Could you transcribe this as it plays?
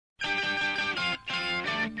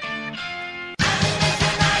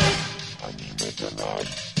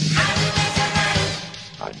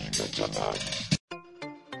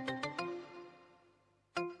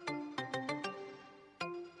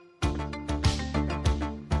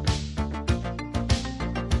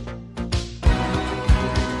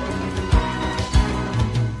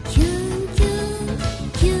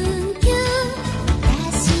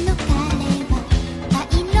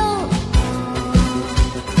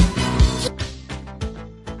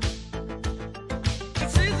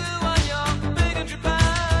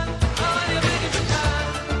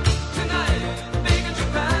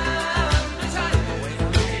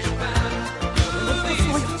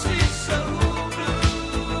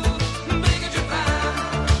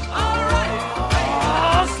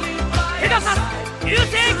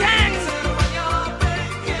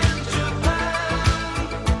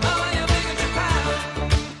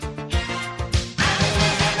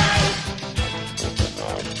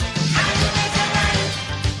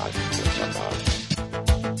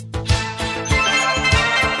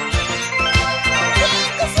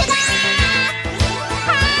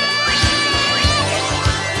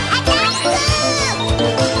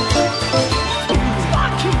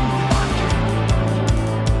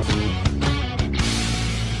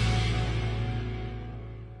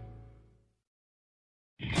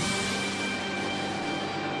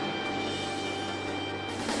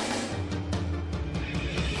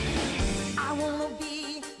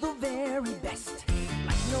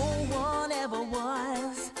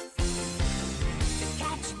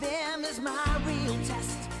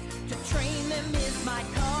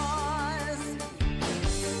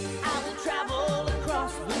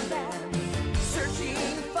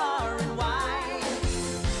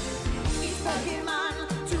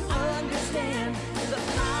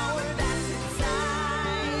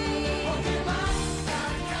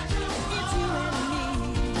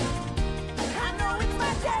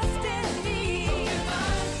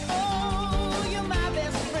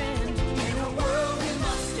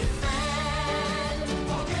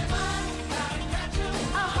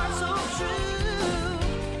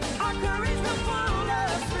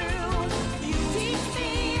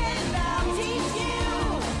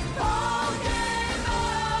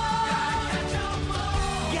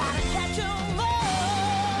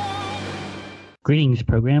Greetings,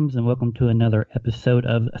 programs, and welcome to another episode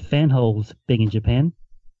of Fanholes Big in Japan.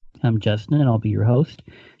 I'm Justin, and I'll be your host.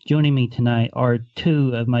 Joining me tonight are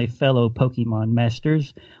two of my fellow Pokemon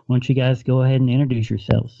masters. Why don't you guys go ahead and introduce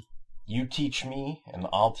yourselves? You teach me, and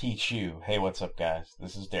I'll teach you. Hey, what's up, guys?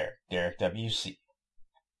 This is Derek WC.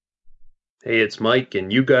 Hey, it's Mike,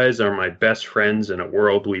 and you guys are my best friends in a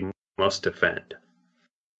world we must defend.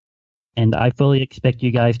 And I fully expect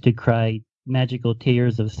you guys to cry magical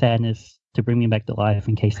tears of sadness to bring me back to life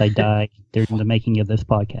in case I die during the making of this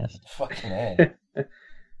podcast. Fucking A.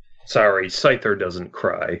 Sorry, Scyther doesn't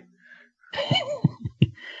cry.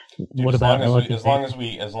 What as about long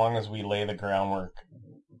as we lay the groundwork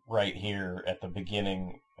right here at the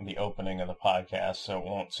beginning and the opening of the podcast, so it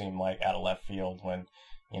won't seem like out of left field when,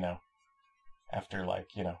 after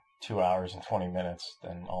 2 hours and 20 minutes,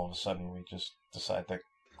 then all of a sudden we just decide to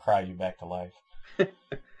cry you back to life.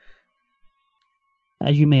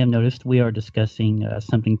 As you may have noticed, we are discussing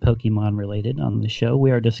something Pokemon related on the show. We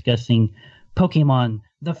are discussing Pokémon,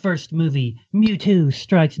 the first movie, Mewtwo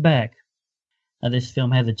Strikes Back. This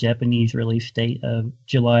film has a Japanese release date of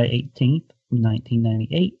July 18th,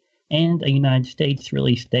 1998, and a United States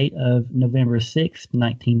release date of November 6th,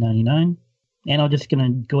 1999. And I'm just going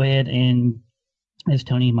to go ahead and, as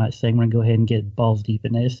Tony might say, I'm going to go ahead and get balls deep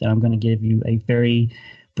in this, and I'm going to give you a very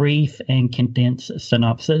brief and condensed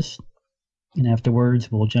synopsis. And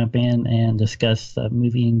afterwards, we'll jump in and discuss the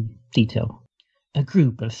movie in detail. A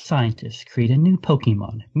group of scientists create a new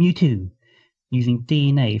Pokemon, Mewtwo, using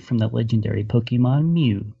DNA from the legendary Pokemon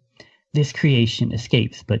Mew. This creation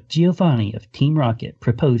escapes, but Giovanni of Team Rocket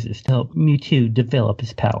proposes to help Mewtwo develop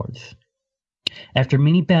his powers. After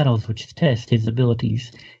many battles which test his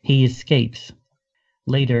abilities, he escapes.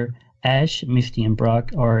 Later, Ash, Misty, and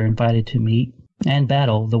Brock are invited to meet and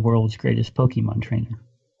battle the world's greatest Pokemon trainer.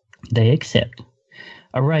 They accept.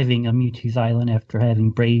 Arriving on Mewtwo's island after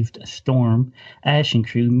having braved a storm, Ash and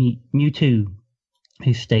crew meet Mewtwo,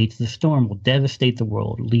 who states the storm will devastate the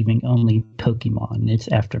world, leaving only Pokemon in its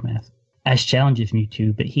aftermath. Ash challenges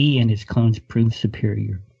Mewtwo, but he and his clones prove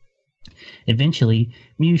superior. Eventually,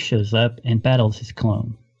 Mew shows up and battles his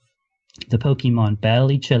clone. The Pokemon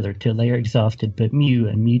battle each other till they are exhausted, but Mew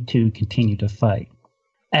and Mewtwo continue to fight.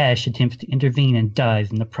 Ash attempts to intervene and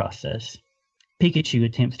dies in the process. Pikachu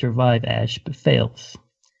attempts to revive Ash, but fails.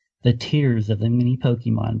 The tears of the many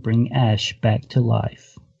Pokemon bring Ash back to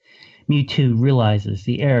life. Mewtwo realizes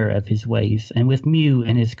the error of his ways, and with Mew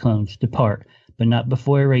and his clones depart, but not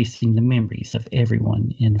before erasing the memories of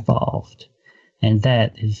everyone involved. And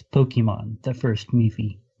that is Pokemon, the first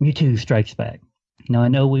movie. Mewtwo Strikes Back. Now, I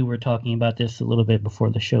know we were talking about this a little bit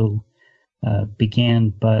before the show began,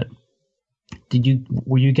 but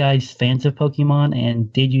were you guys fans of Pokemon,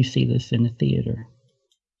 and did you see this in the theater?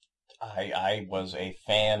 I was a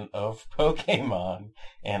fan of Pokemon,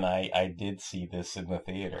 and I did see this in the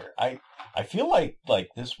theater. I feel like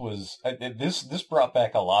this was this brought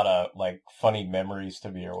back a lot of like funny memories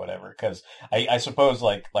to me or whatever. Because I suppose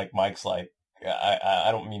like Mike's like I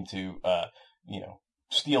don't mean to you know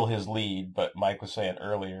steal his lead, but Mike was saying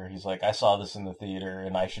earlier, he's like, I saw this in the theater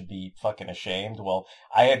and I should be fucking ashamed. Well,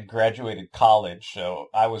 I had graduated college, so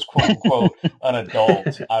I was quote unquote an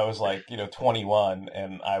adult. I was like, 21,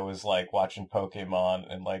 and I was like watching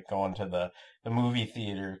Pokemon and like going to the movie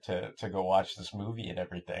theater to go watch this movie and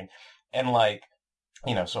everything. And like,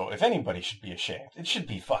 so if anybody should be ashamed, it should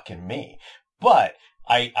be fucking me. But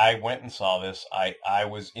I went and saw this. I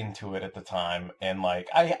was into it at the time, and like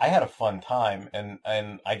I had a fun time, and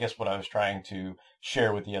I guess what I was trying to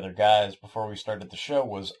share with the other guys before we started the show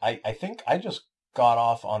was I think I just got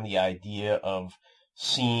off on the idea of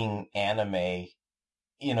seeing anime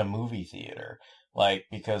in a movie theater, like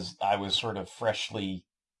because I was sort of freshly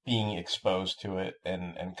being exposed to it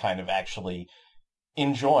and kind of actually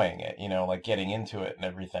enjoying it, like getting into it and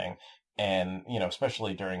everything. And,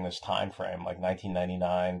 especially during this time frame, like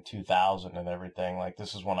 1999, 2000 and everything, like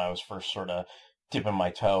this is when I was first sort of dipping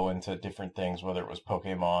my toe into different things, whether it was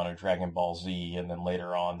Pokemon or Dragon Ball Z, and then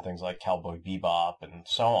later on things like Cowboy Bebop and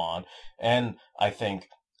so on. And I think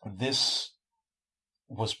this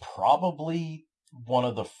was probably one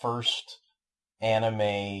of the first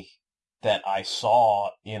anime that I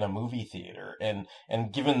saw in a movie theater. And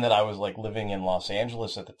given that I was like living in Los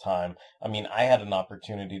Angeles at the time, I mean, I had an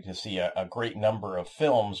opportunity to see a great number of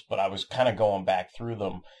films, but I was kind of going back through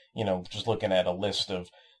them, just looking at a list of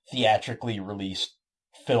theatrically released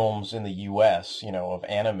films in the US, of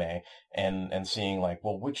anime, and seeing like,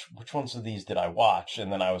 well, which ones of these did I watch?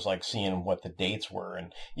 And then I was like seeing what the dates were.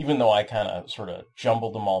 And even though I kind of sort of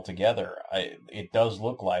jumbled them all together, it does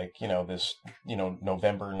look like, this,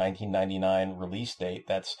 November 1999 release date.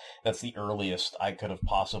 That's the earliest I could have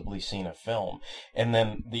possibly seen a film. And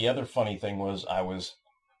then the other funny thing was I was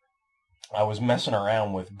messing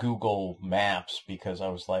around with Google Maps because I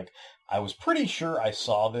was like, I was pretty sure I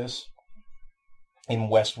saw this in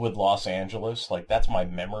Westwood, Los Angeles. Like that's my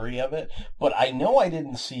memory of it. But I know I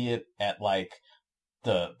didn't see it at like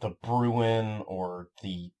the Bruin or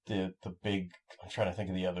the big. I'm trying to think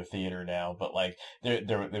of the other theater now, but like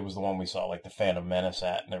there was the one we saw like the Phantom Menace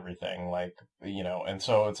at and everything, like and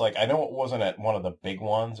so it's like I know it wasn't at one of the big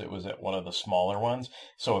ones, it was at one of the smaller ones.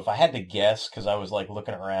 So if I had to guess, because I was like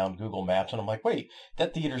looking around Google Maps and I'm like, wait,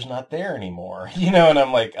 that theater's not there anymore, and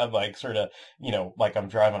I'm like sort of like I'm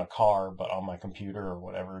driving a car but on my computer or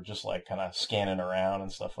whatever, just like kind of scanning around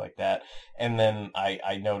and stuff like that. And then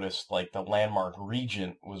I noticed like the Landmark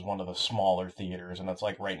Regent was one of the smaller theaters, and it's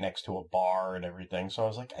like right next to a bar and everything. So I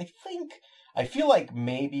was like, I feel like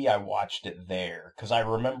maybe I watched it there because I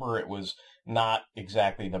remember it was not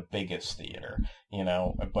exactly the biggest theater,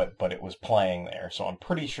 but it was playing there. So I'm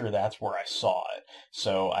pretty sure that's where I saw it.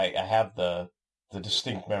 So I have the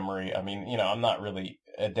distinct memory. I mean, I'm not really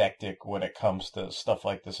adectic when it comes to stuff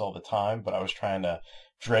like this all the time, but I was trying to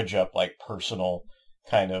dredge up like personal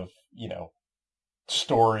kind of,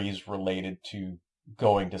 stories related to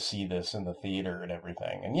going to see this in the theater and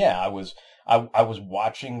everything. And yeah, I was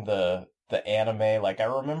watching the anime. Like I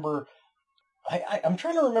remember I'm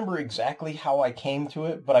trying to remember exactly how I came to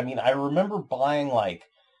it, but I mean I remember buying like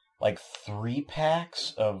 3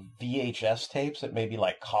 packs of VHS tapes at maybe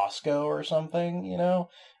like Costco or something,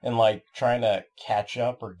 and like trying to catch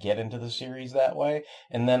up or get into the series that way.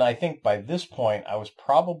 And then I think by this point I was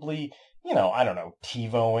probably, I don't know,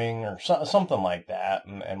 TiVoing or something like that,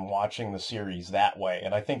 and watching the series that way.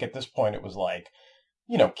 And I think at this point it was like,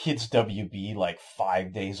 Kids WB like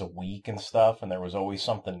 5 days a week and stuff, and there was always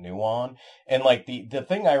something new on. And like the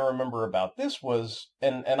thing I remember about this was,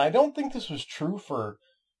 and I don't think this was true for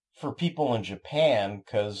people in Japan,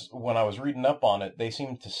 because when I was reading up on it, they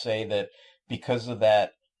seemed to say that because of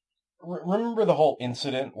that, remember the whole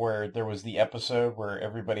incident where there was the episode where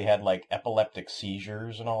everybody had like epileptic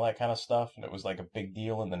seizures and all that kind of stuff, and it was like a big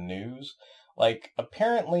deal in the news? Like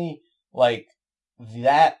apparently, like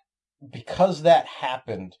that, because that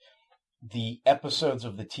happened, the episodes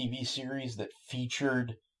of the TV series that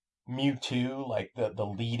featured Mewtwo, like the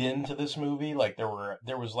lead in to this movie, like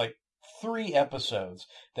there was like 3 episodes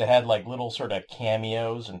that had like little sort of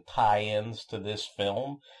cameos and tie-ins to this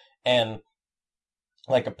film. And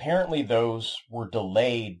like apparently those were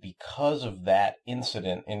delayed because of that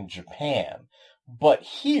incident in Japan. But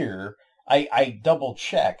here, I double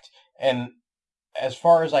checked, and as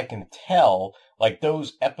far as I can tell, like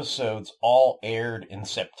those episodes all aired in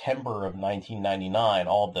September of 1999,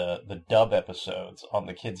 all the dub episodes on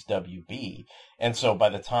the Kids WB. And so by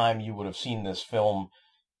the time you would have seen this film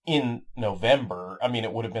in November, I mean,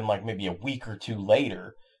 it would have been like maybe a week or two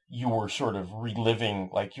later, you were sort of reliving,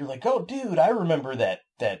 like, you're like, oh, dude, I remember that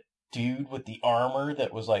dude with the armor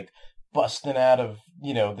that was like busting out of,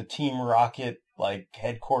 the Team Rocket, like,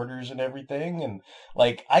 headquarters and everything. And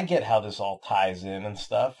like, I get how this all ties in and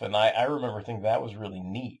stuff. And I remember thinking that was really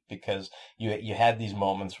neat because you had these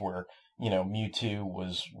moments where, Mewtwo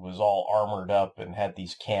was all armored up and had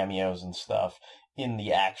these cameos and stuff in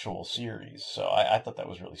the actual series. So I thought that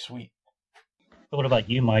was really sweet. So what about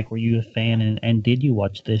you, Mike? Were you a fan, and did you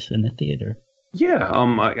watch this in the theater? Yeah,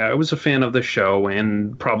 I was a fan of the show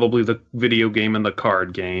and probably the video game and the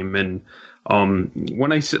card game. And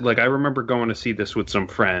when I said, like, I remember going to see this with some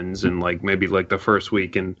friends and like maybe like the first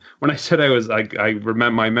week. And when I said I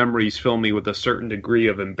remember my memories fill me with a certain degree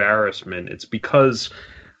of embarrassment. It's because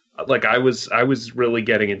like I was really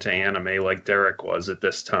getting into anime like Derek was at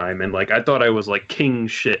this time, and like I thought I was like king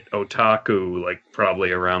shit otaku like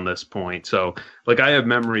probably around this point. So like I have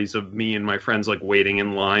memories of me and my friends like waiting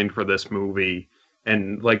in line for this movie,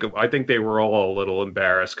 and like I think they were all a little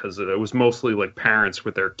embarrassed because it was mostly like parents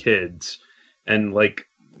with their kids, and like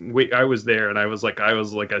I was there and I was like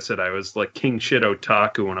I said I was like king shit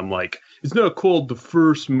otaku, and I'm like, it's not called the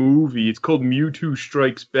first movie, it's called Mewtwo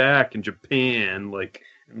Strikes Back in Japan, like.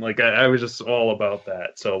 And like I was just all about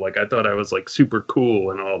that. So like I thought I was like super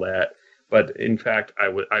cool and all that. But in fact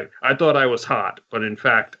I thought I was hot, but in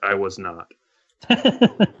fact I was not.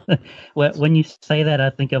 Well, when you say that,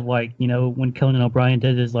 I think of like, when Conan O'Brien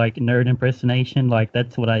did his like nerd impersonation, like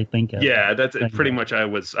that's what I think of. Yeah, that's pretty much I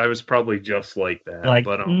was probably just like that. Like,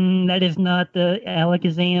 but that is not the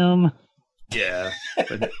Alakazam. Yeah,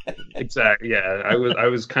 exactly. Yeah, I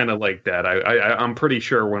was kind of like that. I'm pretty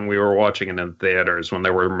sure when we were watching it in theaters, when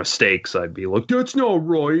there were mistakes, I'd be like, "That's not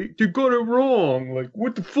right. You got it wrong. Like,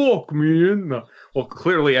 what the fuck, man?" No. Well,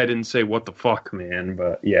 clearly I didn't say "what the fuck, man,"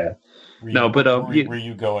 but yeah. Were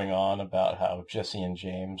you going on about how Jesse and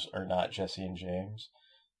James are not Jesse and James?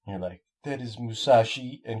 You're like, that is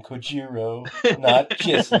Musashi and Kojiro, not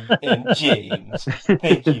Jesse and James.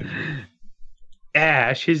 Thank you.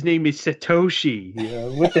 Ash, his name is Satoshi.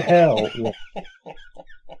 What the hell?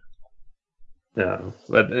 No,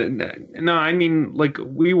 but no, I mean, like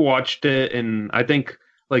we watched it, and I think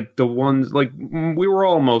like the ones like we were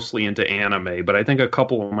all mostly into anime, but I think a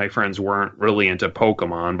couple of my friends weren't really into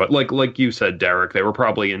Pokemon. But like you said, Derek, they were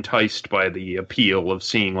probably enticed by the appeal of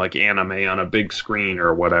seeing like anime on a big screen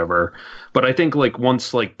or whatever. But I think like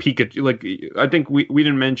once like Pikachu, like I think we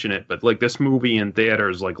didn't mention it, but like this movie in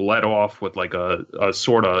theaters like let off with like a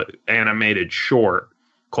sort of animated short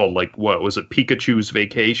called like what was it, Pikachu's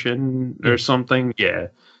Vacation or something? Yeah.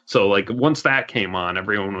 So like once that came on,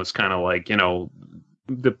 everyone was kind of like,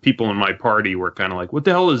 the people in my party were kind of like, what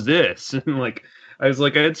the hell is this? And like I was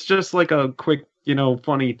like, it's just like a quick,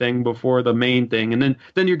 funny thing before the main thing, and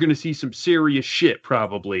then you're gonna see some serious shit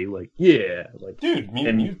probably. Like, yeah, like dude,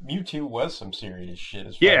 Mewtwo was some serious shit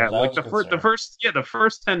as far yeah, as like the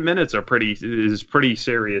first 10 minutes are pretty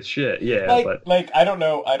serious shit. Yeah, like I don't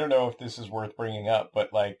know if this is worth bringing up,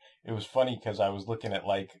 but like it was funny because I was looking at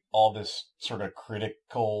like all this sort of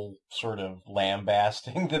critical sort of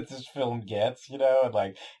lambasting that this film gets, and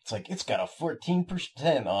like it's like it's got a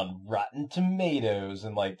 14% on Rotten Tomatoes,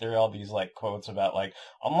 and like there are all these like quotes about like,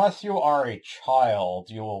 unless you are a child,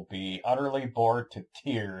 you will be utterly bored to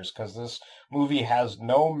tears because this movie has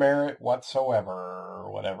no merit whatsoever,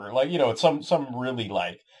 or whatever. Like, it's some really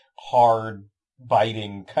like hard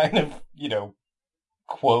biting kind of,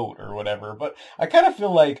 quote or whatever. But I kind of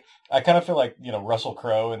feel like Russell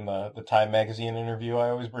Crowe in the Time magazine interview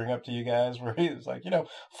I always bring up to you guys, where he's like,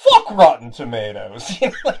 fuck Rotten Tomatoes,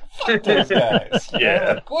 like, fuck those guys.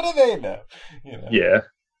 Yeah. Like, what do they know? Yeah.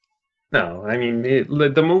 No, I mean,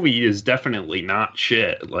 the movie is definitely not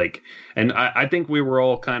shit. Like, and I think we were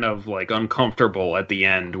all kind of like uncomfortable at the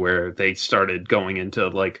end where they started going into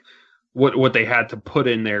like what they had to put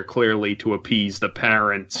in there clearly to appease the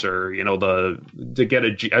parents, or the to get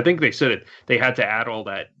a G. I think they said they had to add all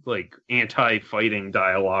that like anti-fighting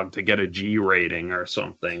dialogue to get a G rating or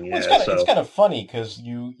something. Well, Yeah, it's so kind of funny because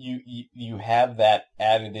you have that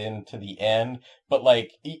added in to the end, but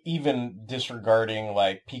like even disregarding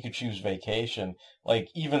like Pikachu's vacation, like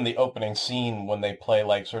even the opening scene when they play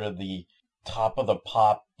like sort of the top of the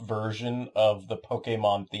pop version of the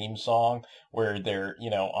Pokemon theme song, where they're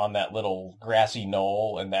on that little grassy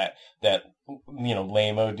knoll, and that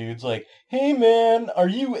lame-o dude's like, "Hey man, are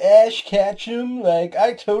you Ash Ketchum? Like,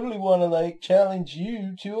 I totally want to like challenge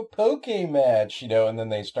you to a Poke match, and then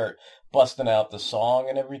they start busting out the song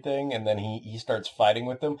and everything, and then he starts fighting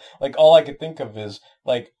with them. Like, all I could think of is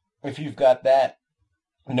like, if you've got that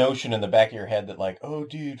notion in the back of your head that like, oh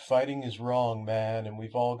dude, fighting is wrong, man, and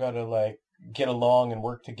we've all got to like get along and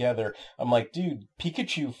work together. I'm like, dude,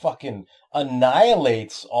 Pikachu fucking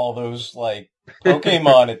annihilates all those like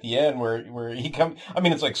Pokemon at the end where he come. I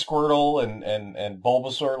mean, it's like Squirtle and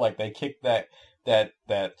Bulbasaur, like they kick that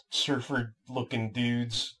surfer looking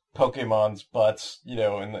dude's Pokemon's butts,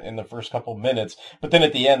 in the first couple minutes. But then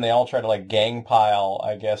at the end, they all try to like gang pile,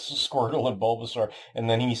 I guess, Squirtle and Bulbasaur, and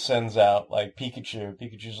then he sends out like Pikachu.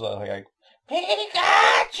 Pikachu's like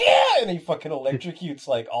Pikachu, and he fucking electrocutes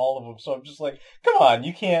like all of them. So I'm just like, come on,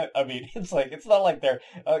 you can't. I mean, it's like it's not like they're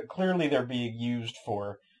clearly they're being used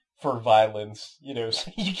for violence,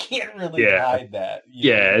 so you can't really yeah, hide that,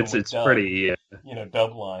 yeah, even it's with it's pretty.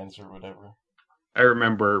 dub lines or whatever. I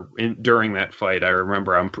remember during that fight, I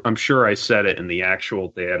remember I'm sure I said it in the actual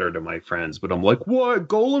theater to my friends, but I'm like, what?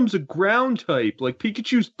 Golem's a ground type. Like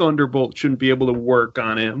Pikachu's Thunderbolt shouldn't be able to work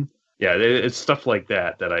on him. Yeah, it's stuff like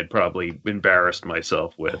that I'd probably embarrassed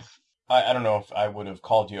myself with. I don't know if I would have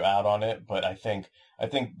called you out on it, but I think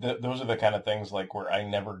those are the kind of things like where I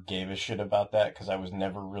never gave a shit about that because I was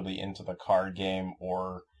never really into the card game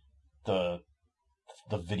or the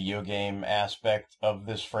the video game aspect of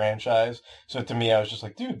this franchise. So to me, I was just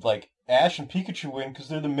like, dude, like Ash and Pikachu win because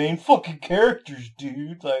they're the main fucking characters,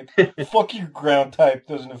 dude. Like, fuck your ground type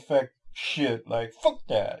doesn't affect shit. Like, fuck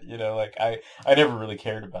that. Like I never really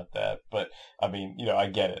cared about that, but I mean, I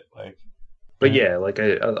get it. Like, But yeah, like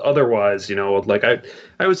otherwise, like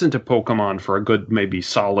I was into Pokemon for a good maybe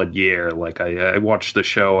solid year. Like I watched the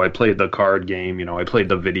show, I played the card game, I played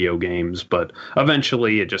the video games, but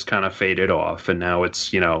eventually it just kind of faded off, and now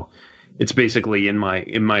it's basically in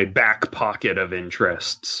my back pocket of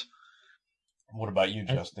interests. what about you,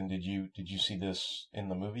 Justin? Did you see this in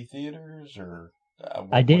the movie theaters or I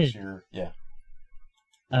what's did. your yeah?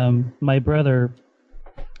 My brother,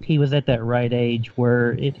 he was at that right age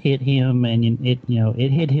where it hit him, and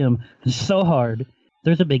it hit him so hard.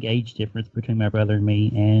 There's a big age difference between my brother and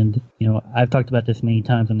me, and I've talked about this many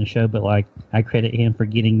times on the show, but like I credit him for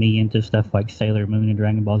getting me into stuff like Sailor Moon and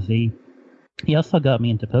Dragon Ball Z. He also got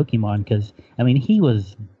me into Pokemon because I mean he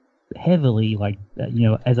was heavily like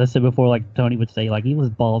as I said before, like Tony would say, like he was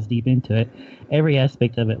balls deep into it, every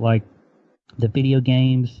aspect of it, like the video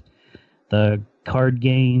games, the card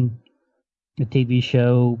game, the TV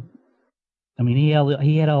show. I mean,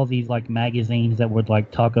 he had all these like magazines that would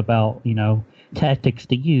like talk about tactics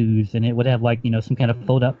to use, and it would have like some kind of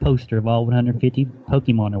fold out poster of all 150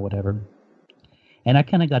 Pokemon or whatever. And I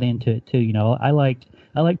kind of got into it too. I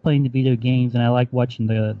like playing the video games, and I like watching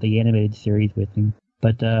the animated series with him.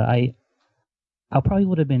 But I probably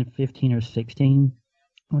would have been 15 or 16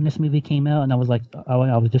 when this movie came out, and I was like,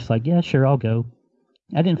 I was just like, yeah, sure, I'll go.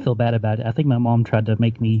 I didn't feel bad about it. I think my mom tried to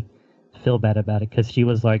make me feel bad about it because she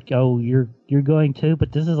was like, "Oh, you're going too,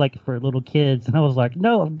 but this is like for little kids," and I was like,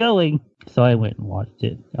 "No, I'm going." So I went and watched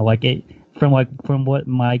it. I like it from what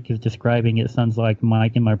Mike is describing. It sounds like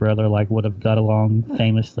Mike and my brother like would have got along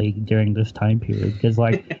famously during this time period because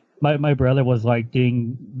like my brother was like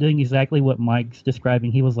doing exactly what Mike's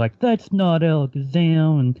describing. He was like, "That's not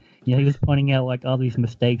Alakazam," and he was pointing out like all these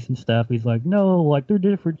mistakes and stuff. He's like, "No, like they're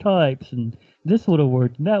different types and this would have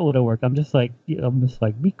worked, and that would have worked." I'm just like,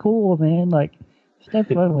 be cool, man. Like, just have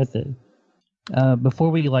fun with it.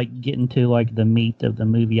 Before we like get into like the meat of the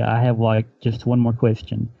movie, I have like just one more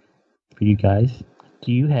question for you guys.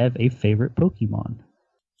 Do you have a favorite Pokemon?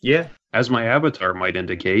 Yeah, as my avatar might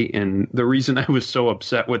indicate, and the reason I was so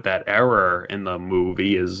upset with that error in the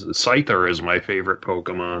movie is Scyther is my favorite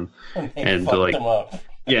Pokemon, They and fucked like them up.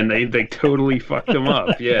 yeah, and they totally fucked him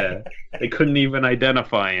up. Yeah. They couldn't even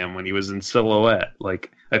identify him when he was in silhouette.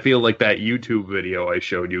 Like, I feel like that YouTube video I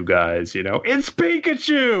showed you guys, it's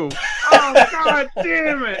Pikachu! Oh, god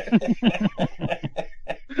damn it!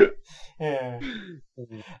 Yeah.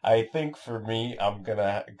 I think for me, I'm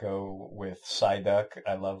gonna go with Psyduck.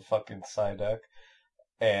 I love fucking Psyduck.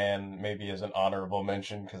 And maybe as an honorable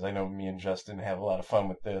mention, because I know me and Justin have a lot of fun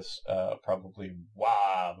with this, probably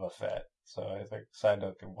Wobbuffet. So I think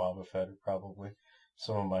Psyduck and Wobbuffet are probably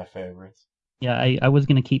some of my favorites. Yeah, I was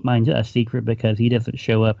going to keep mine a secret because he doesn't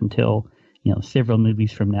show up until several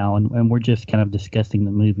movies from now, and we're just kind of discussing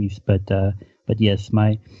the movies. But yes,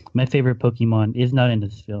 my favorite Pokemon is not in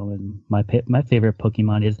this film, and my favorite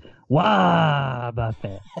Pokemon is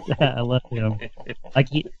Wobbuffet. I love him.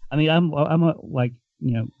 I mean, I'm a like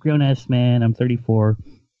grown ass man. I'm 34.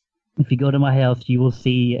 If you go to my house, you will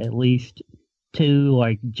see at least two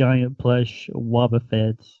like giant plush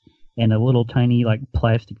Wobbuffets and a little tiny like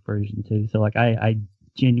plastic version too. So like I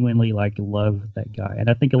genuinely like love that guy, and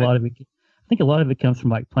I think a lot of it comes from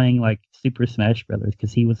like playing like Super Smash Brothers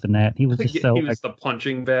because he was in that. He was just Yeah, so he like was the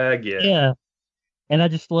punching bag. Yeah. yeah, and I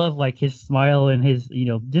just love like his smile and his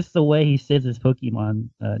just the way he says his Pokemon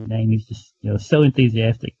name. He's just so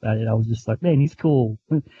enthusiastic about it. I was just like, man, he's cool.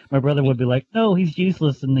 My brother would be like, no, he's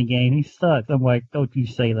useless in the game. He sucks. I'm like, don't you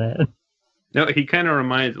say that. No, he kind of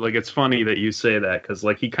reminds, like, it's funny that you say that because,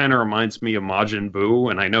 like, he kind of reminds me of Majin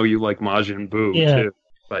Buu, and I know you like Majin Buu Yeah. too.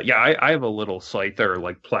 But yeah, I have a little Scyther,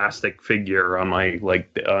 like, plastic figure on my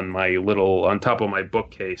little, on top of my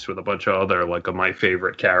bookcase with a bunch of other, like, of my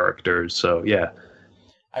favorite characters. So yeah.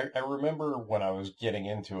 I remember when I was getting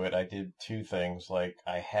into it, I did two things. Like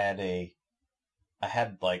I had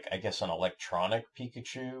like I guess an electronic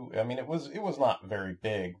Pikachu. I mean, it was not very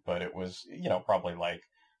big, but it was probably like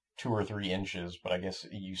 2 or 3 inches. But I guess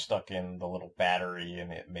you stuck in the little battery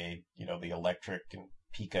and it made the electric and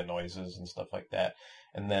Pika noises and stuff like that.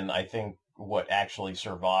 And then I think what actually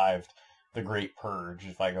survived the Great Purge,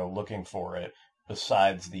 if I go looking for it,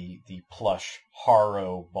 besides the plush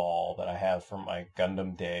Haro ball that I have from my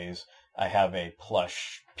Gundam days, I have a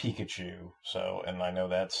plush Pikachu. So, and I know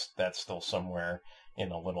that's still somewhere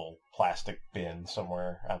in a little plastic bin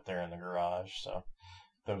somewhere out there in the garage. So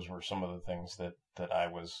those were some of the things that I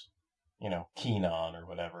was, keen on or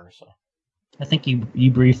whatever. So I think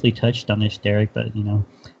you briefly touched on this, Derek, but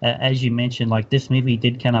as you mentioned, like this movie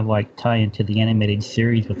did kind of like tie into the animated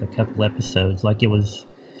series with a couple episodes. Like it was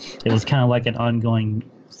kind of like an ongoing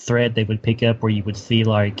thread they would pick up where you would see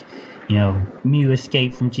like Mew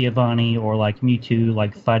escape from Giovanni or like Mewtwo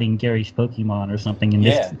like fighting Gary's Pokemon or something. And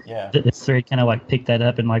yeah, yeah. this thread kind of like picked that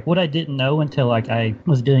up. And like what I didn't know until like I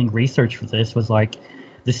was doing research for this was like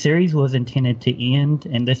the series was intended to end,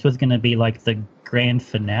 and this was going to be like the grand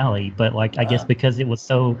finale. But like I guess Uh, because it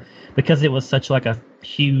was such like a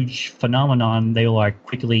huge phenomenon, they like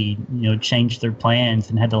quickly changed their plans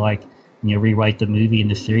and had to like rewrite the movie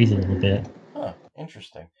and the series a little bit. huh,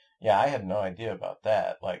 interesting. Yeah, I had no idea about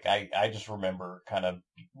that. Like I just remember kind of,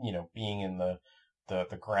 being in the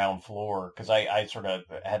ground floor because I sort of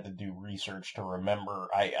had to do research to remember.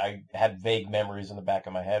 I had vague memories in the back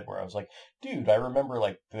of my head where I was like, dude, I remember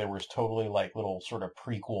like there was totally like little sort of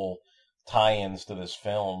prequel tie-ins to this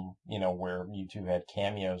film, where Mewtwo had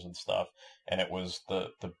cameos and stuff, and it was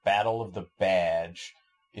the Battle of the Badge.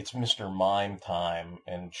 It's Mr. Mime time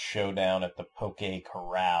and Showdown at the Poke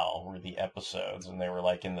Corral were the episodes, and they were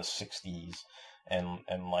like in the '60s, and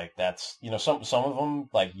like that's some of them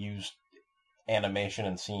like used animation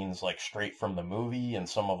and scenes like straight from the movie, and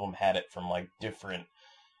some of them had it from like different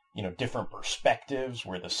perspectives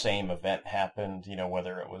where the same event happened.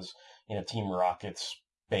 Whether it was Team Rocket's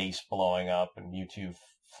base blowing up and Mewtwo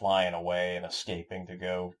flying away and escaping to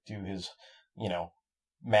go do his you know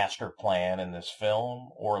master plan in this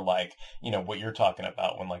film, or like what you're talking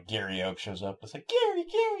about when like Gary Oak shows up. It's like Gary,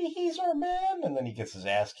 he's our man, and then he gets his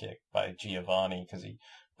ass kicked by Giovanni because he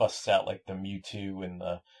busts out like the Mewtwo and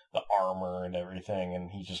the armor and everything,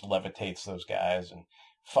 and he just levitates those guys and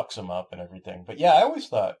fucks them up and everything. But yeah, I always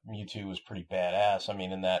thought Mewtwo was pretty badass. I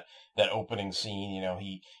mean, in that opening scene,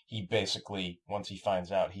 he basically, once he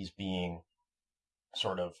finds out he's being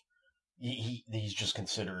sort of he's just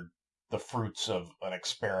considered the fruits of an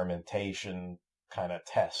experimentation kind of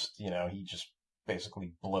test. He just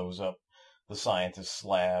basically blows up the scientist's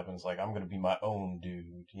lab and is like, I'm going to be my own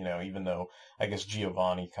dude. Even though I guess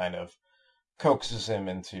Giovanni kind of coaxes him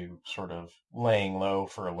into sort of laying low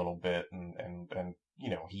for a little bit, and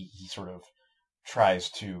he sort of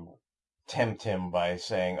tries to tempt him by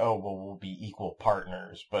saying, "Oh, well, we'll be equal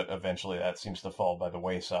partners," but eventually that seems to fall by the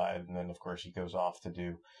wayside, and then of course he goes off to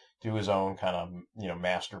do his own kind of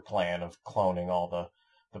master plan of cloning all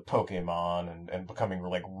the Pokemon and becoming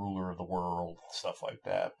like ruler of the world, stuff like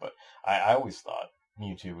that. But I always thought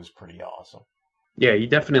Mewtwo was pretty awesome. Yeah, he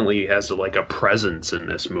definitely has like a presence in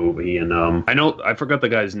this movie, and I know I forgot the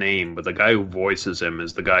guy's name, but the guy who voices him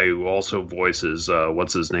is the guy who also voices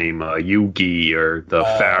what's his name, Yugi or the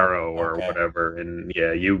Oh, Pharaoh or okay. whatever, and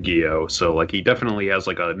yeah, Yu-Gi-Oh. So like he definitely has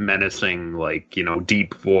like a menacing, like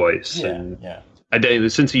deep voice, Yeah, and yeah.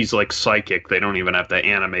 since he's like psychic, they don't even have to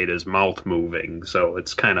animate his mouth moving, so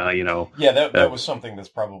it's kind of Yeah, uh, that was something that's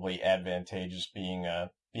probably advantageous being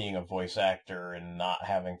a voice actor and not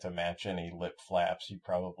having to match any lip flaps. You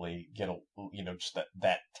probably get just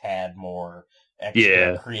that tad more extra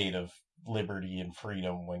yeah. creative liberty and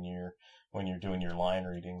freedom when you're doing your line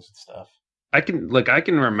readings and stuff. I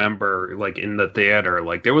can remember like in the theater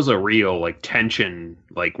like there was a real like tension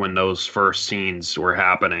like when those first scenes were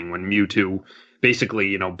happening when Mewtwo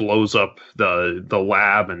basically blows up the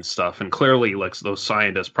lab and stuff, and clearly like those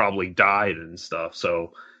scientists probably died and stuff,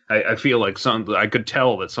 so I feel like I could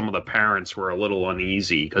tell that some of the parents were a little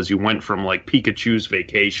uneasy because you went from like Pikachu's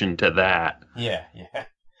vacation to that. Yeah, yeah.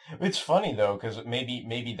 It's funny though, because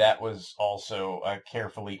maybe that was also a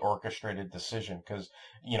carefully orchestrated decision. Because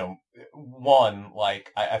one,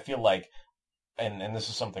 like I feel like, and this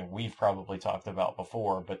is something we've probably talked about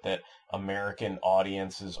before, but that American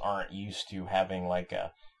audiences aren't used to having like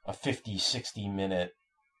a 50, 60 minute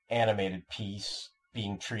animated piece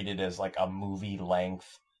being treated as like a movie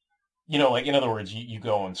length. Like in other words, you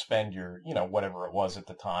go and spend your, whatever it was at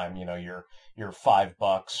the time, your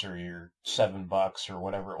 $5 or your $7 or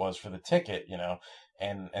whatever it was for the ticket,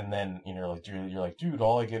 and then you're like, dude,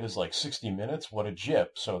 all I get is like 60 minutes. What a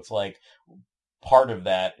jip. So it's like part of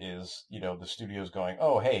that is, the studio's going,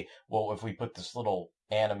 oh, hey, well, if we put this little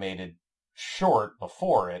animated short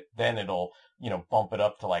before it, then it'll, bump it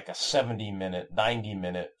up to like a 70-minute,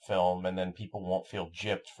 90-minute film, and then people won't feel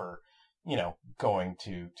gypped for, going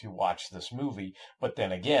to watch this movie. But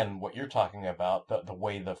then again, what you're talking about, the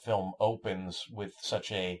way the film opens with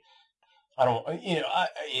such a I don't,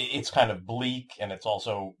 it's kind of bleak, and it's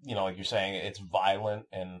also, like you're saying, it's violent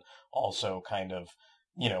and also kind of,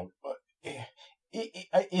 you know,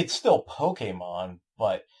 it's still Pokemon,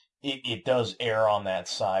 but it does err on that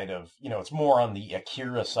side of, it's more on the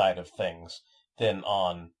Akira side of things than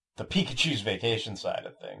on the Pikachu's vacation side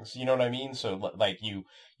of things. You know what I mean? So like you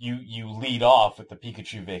lead off with the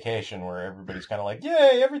Pikachu vacation where everybody's kind of like,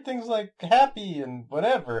 yay, everything's like happy and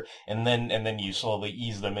whatever, and then you slowly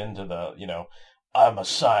ease them into the, I'm a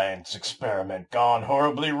science experiment gone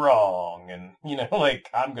horribly wrong, and like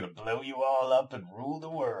I'm gonna blow you all up and rule the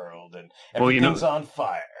world, and Well, everything's on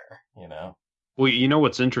fire. you know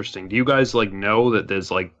what's interesting? Do you guys like know that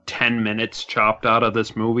there's like 10 minutes chopped out of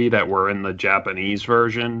this movie that were in the Japanese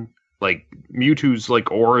version? Like Mewtwo's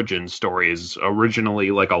like origin story is originally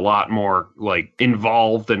like a lot more like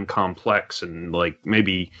involved and complex, and like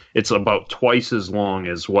maybe it's about twice as long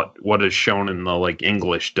as what is shown in the like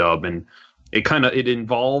English dub, and it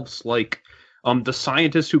involves like the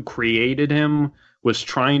scientist who created him was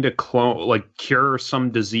trying to cure some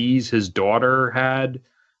disease his daughter had,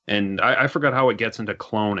 and I forgot how it gets into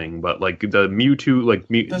cloning, but like the Mewtwo, like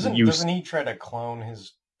Doesn't he try to clone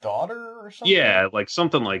his daughter or something? yeah, like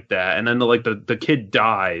something like that, and then the kid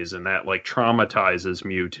dies, and that like traumatizes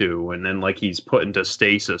Mewtwo, and then like he's put into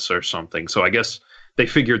stasis or something. So I guess they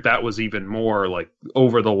figured that was even more like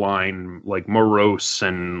over the line, like morose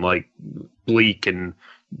and like bleak and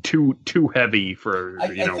too heavy for I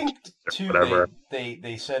think kids or too whatever.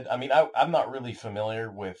 they said, I mean, I'm not really familiar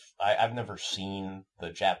with I've never seen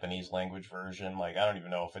the Japanese language version. Like I don't even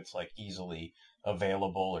know if it's like easily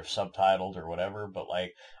available or subtitled or whatever, but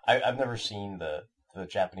like I've never seen the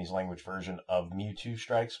Japanese language version of Mewtwo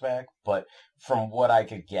Strikes Back, but from what I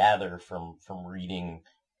could gather from reading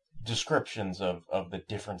descriptions of the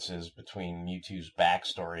differences between Mewtwo's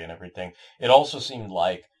backstory and everything, it also seemed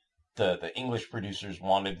like the English producers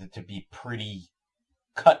wanted it to be pretty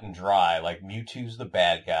cut and dry. Like Mewtwo's the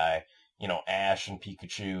bad guy. Ash and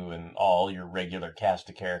Pikachu and all your regular cast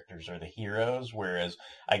of characters are the heroes. Whereas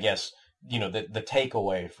I guess, the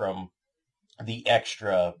takeaway from the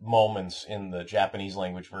extra moments in the Japanese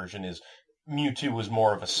language version is Mewtwo was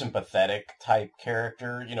more of a sympathetic type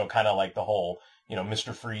character, kind of like the whole,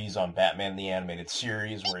 Mr. Freeze on Batman the Animated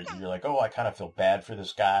Series, where you're like, oh, I kind of feel bad for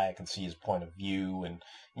this guy. I can see his point of view, and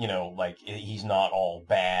like he's not all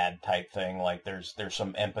bad type thing. Like there's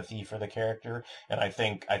some empathy for the character, and I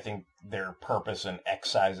think their purpose in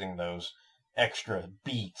excising those extra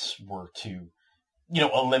beats were to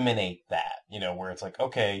eliminate that, where it's like,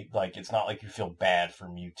 okay, like it's not like you feel bad for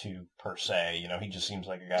Mewtwo per se. He just seems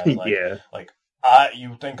like a guy's like, Yeah. like,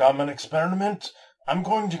 you think I'm an experiment? I'm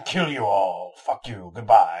going to kill you all. Fuck you.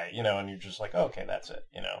 Goodbye. And you're just like, okay, that's it.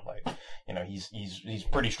 He's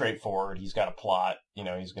pretty straightforward. He's got a plot.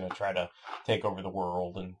 He's going to try to take over the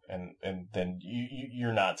world, and then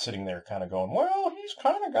you're not sitting there kind of going, well, he's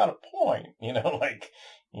kind of got a point.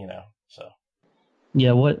 So.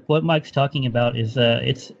 Yeah, what Mike's talking about is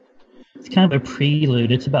it's kind of a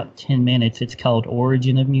prelude. It's about 10 minutes. It's called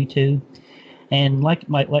Origin of Mewtwo. And like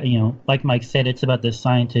Mike said, it's about the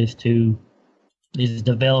scientist who is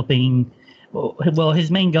developing. Well,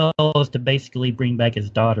 his main goal is to basically bring back his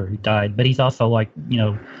daughter who died, but he's also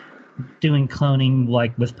doing cloning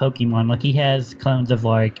with Pokemon. Like he has clones of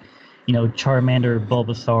Charmander,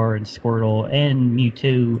 Bulbasaur, and Squirtle, and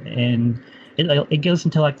Mewtwo, and it goes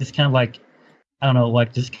into this kind of I don't know,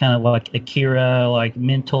 just kind of Akira,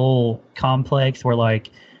 mental complex where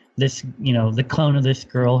this, the clone of this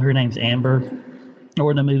girl, her name's Amber,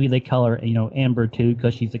 or in the movie they call her, Amber too,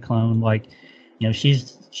 because she's a clone.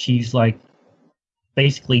 She's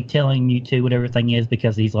basically telling Mewtwo what everything is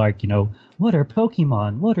because he's what are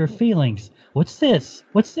Pokemon? What are feelings? What's this?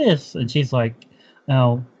 What's this? And she's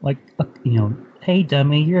oh, hey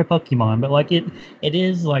dummy, you're a Pokemon. But it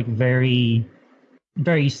is very,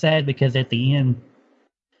 very sad because at the end,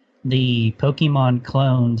 the Pokemon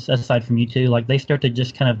clones, aside from Mewtwo, they start to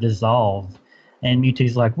just kind of dissolve. And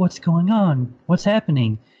Mewtwo's what's going on? What's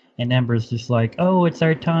happening? And Amber's just oh, it's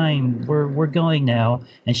our time. We're going now.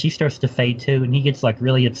 And she starts to fade too, and he gets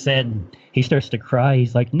really upset, and he starts to cry.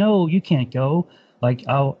 He's no, you can't go.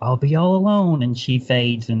 I'll be all alone. And she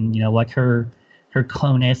fades, and her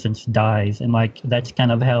clone essence dies, and that's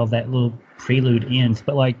kind of how that little prelude ends.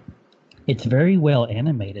 But it's very well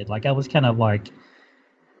animated. I was kind of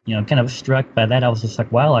kind of struck by that. I was just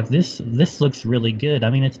wow, this looks really good.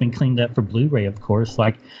 I mean, it's been cleaned up for Blu-ray, of course.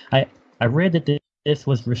 I read that this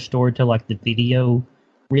was restored to the video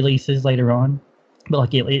releases later on,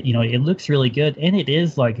 but it looks really good, and it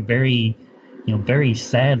is very, very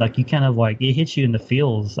sad. You kind of it hits you in the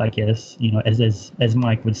feels, I guess. As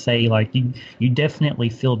Mike would say, you definitely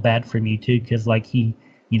feel bad for Mewtwo because he.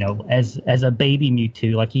 As a baby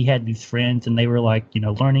Mewtwo, he had these friends and they were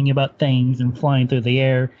learning about things and flying through the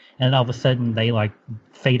air, and all of a sudden they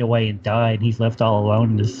fade away and die, and he's left all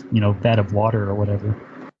alone in this vat of water or whatever.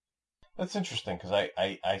 That's interesting because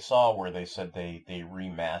I saw where they said they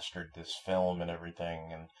remastered this film and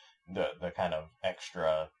everything, and the kind of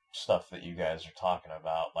extra stuff that you guys are talking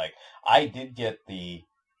about. I did get the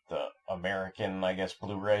American, I guess,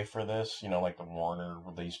 Blu-ray for this, the Warner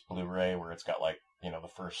released Blu-ray where it's got the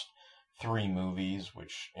first 3 movies,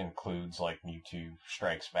 which includes Mewtwo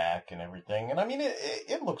Strikes Back and everything. And I mean,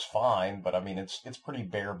 it looks fine, but I mean, it's pretty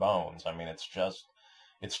bare bones. I mean, it's just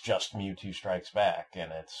Mewtwo Strikes Back,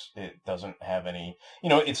 and it doesn't have any,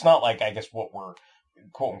 it's not I guess what we're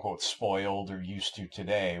quote unquote spoiled or used to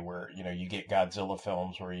today, where you get Godzilla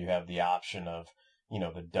films where you have the option of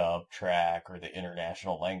the dub track or the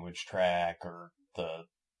international language track or the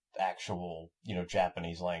actual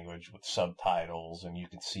Japanese language with subtitles, and you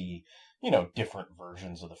can see different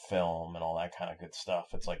versions of the film and all that kind of good stuff.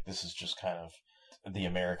 It's this is just kind of the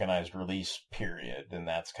Americanized release period, and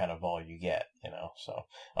that's kind of all you get. So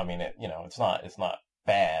I mean, it's not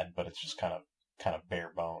bad, but it's just kind of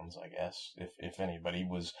bare bones, I guess, if anybody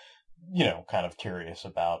was kind of curious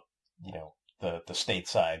about the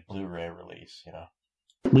stateside Blu-ray release.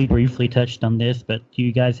 We briefly touched on this, but do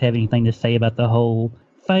you guys have anything to say about the whole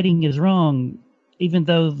fighting is wrong, even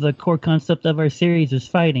though the core concept of our series is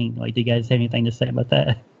fighting? Do you guys have anything to say about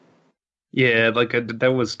that? Yeah,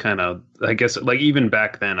 that was kind of, I guess, even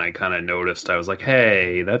back then I kind of noticed. I was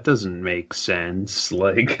hey, that doesn't make sense.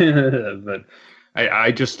 But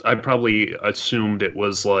I probably assumed it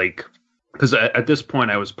was because at this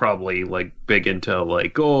point I was probably big into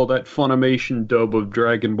oh, that Funimation dub of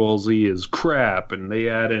Dragon Ball Z is crap, and they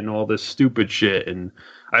add in all this stupid shit, and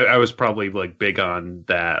I was probably big on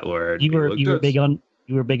that. Where you were big on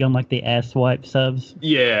the ass wipe subs.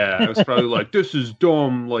 Yeah, I was probably this is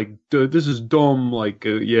dumb. This is dumb.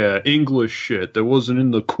 Yeah, English shit that wasn't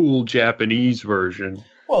in the cool Japanese version.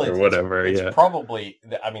 Well, or whatever. It's probably.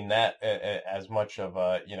 I mean, that as much of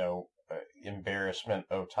a embarrassment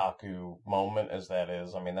otaku moment as that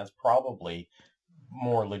is. I mean, that's probably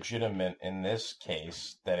more legitimate in this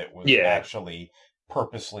case that it was actually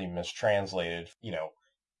purposely mistranslated.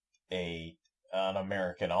 An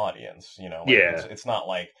American audience. It's not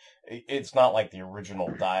like the original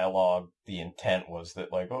dialogue. The intent was that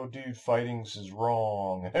oh, dude, fighting's is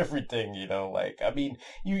wrong and everything. I mean,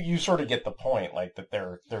 you sort of get the point. That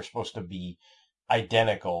they're supposed to be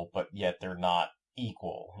identical, but yet they're not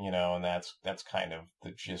equal, you know, and that's kind of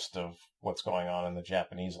the gist of what's going on in the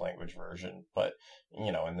Japanese language version. But,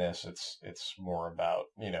 you know, in this, it's more about,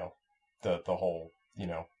 you know, the whole, you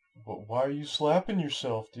know, why are you slapping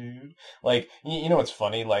yourself, dude? Like, you know, it's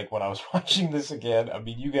funny. Like when I was watching this again, I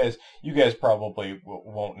mean, you guys probably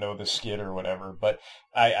won't know the skit or whatever, but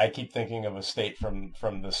I keep thinking of a state from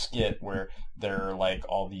the skit where there are like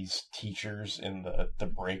all these teachers in the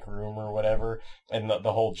break room or whatever, and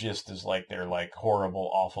the whole gist is like they're like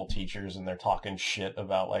horrible, awful teachers, and they're talking shit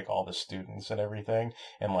about like all the students and everything,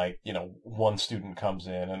 and like, you know, one student comes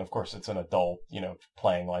in, and of course it's an adult, you know,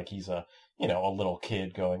 playing like he's a, you know, a little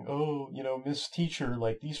kid going, oh, you know, Miss Teacher,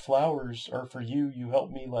 like these flowers are for you. You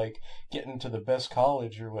helped me like get into the best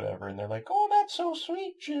college or whatever. And they're like, oh, that's so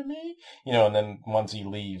sweet, Jimmy. You know, and then once he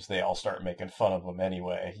leaves, they all start making fun of him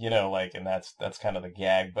anyway, you know, like, and that's kind of the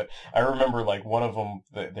gag. But I remember like one of them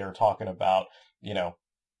that they were talking about, you know,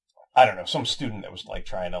 I don't know, some student that was like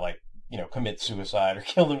trying to like, you know, commit suicide or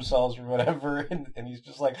kill themselves or whatever, and he's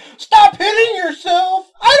just like, stop hitting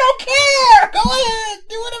yourself! I don't care! Go ahead!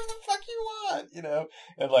 Do whatever the fuck you want! You know?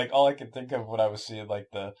 And like, all I could think of when I was seeing like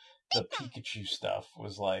the Pikachu stuff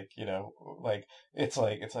was like, you know, like, it's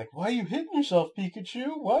like, why are you hitting yourself, Pikachu?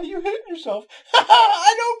 Why are you hitting yourself?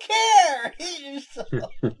 I don't care! Hit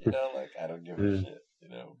yourself! You know, like, I don't give a shit, you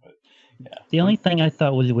know, but, yeah. The only thing I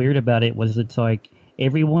thought was weird about it was it's like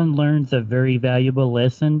everyone learns a very valuable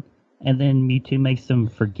lesson, and then Mewtwo makes them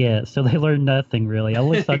forget, so they learn nothing really. I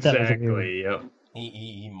always thought that was weird. Exactly. Yeah.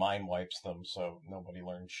 He mind wipes them so nobody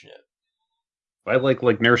learns shit. I like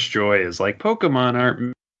Nurse Joy is like, Pokemon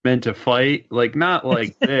aren't meant to fight, like not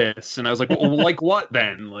like this. And I was like, well, like what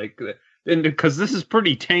then? Like, and because this is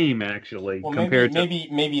pretty tame actually, Well, compared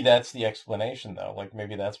maybe that's the explanation though. Like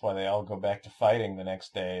maybe that's why they all go back to fighting the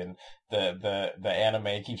next day, and the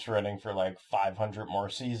anime keeps running for like 500 more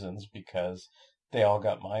seasons because they all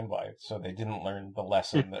got mind wiped, so they didn't learn the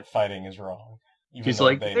lesson that fighting is wrong. Even She's though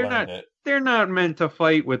like, they learned it. they're not meant to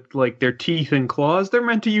fight with like their teeth and claws. They're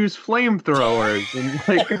meant to use flamethrowers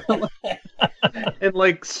and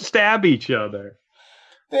like stab each other.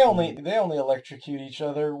 They only electrocute each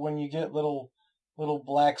other when you get little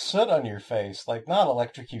black soot on your face. Like, not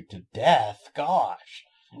electrocute to death. Gosh,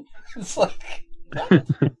 it's like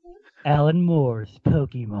Alan Moore's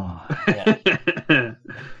Pokemon. Yeah.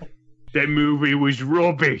 That movie was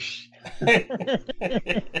rubbish.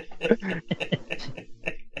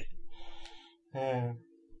 Well,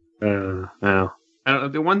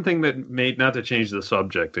 the one thing that made, not to change the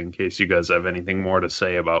subject in case you guys have anything more to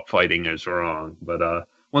say about fighting is wrong, but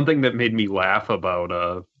one thing that made me laugh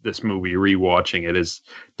about this movie, rewatching it, is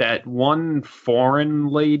that one foreign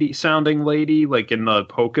sounding lady, like in the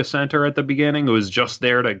Poke Center at the beginning, who was just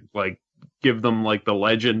there to like give them like the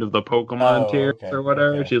legend of the Pokemon tiers or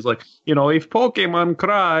whatever. Okay. She's like, you know, if Pokemon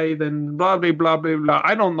cry, then blah blah blah blah blah.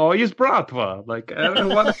 I don't know, he's Bratva. Like, I don't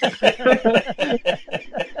know what.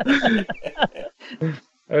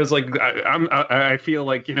 I was like, I feel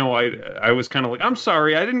like, you know, I was kind of like, I'm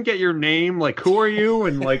sorry, I didn't get your name. Like, who are you?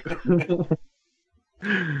 And like, who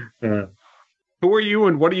are you?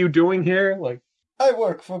 And what are you doing here? Like, I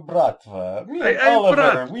work for Bratva. Me and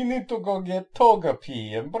Oliver, we need to go get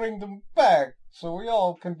Togepi and bring them back so we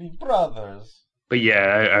all can be brothers. But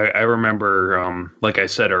yeah, I remember, like I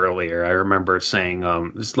said earlier, I remember saying,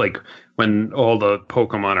 it's like when all the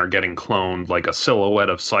Pokemon are getting cloned, like a silhouette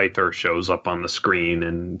of Scyther shows up on the screen,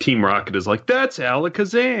 and Team Rocket is like, that's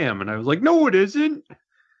Alakazam. And I was like, no, it isn't.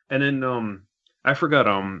 And then, I forgot,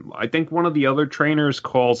 I think one of the other trainers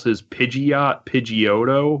calls his Pidgeot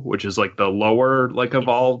Pidgeotto, which is like the lower, like,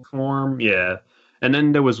 evolved form. Yeah. And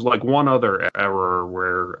then there was like one other error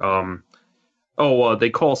where, they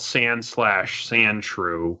call Sandslash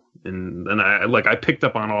Sandshrew, and I picked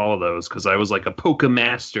up on all of those because I was like a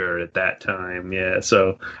Pokemaster at that time. Yeah,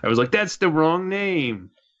 so I was like, that's the wrong name.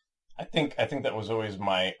 I think that was always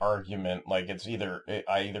my argument. Like, I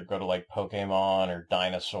either go to like Pokemon or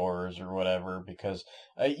dinosaurs or whatever, because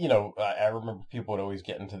I remember people would always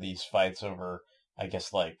get into these fights over, I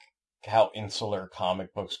guess, like how insular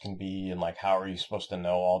comic books can be, and like how are you supposed to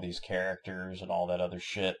know all these characters and all that other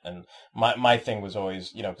shit. And my thing was always,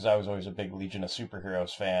 because I was always a big Legion of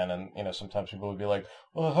Superheroes fan, and sometimes people would be like,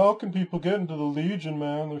 well, how can people get into the Legion,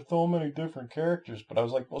 man? There's so many different characters. But I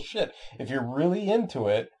was like, well, shit, if you're really into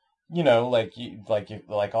it,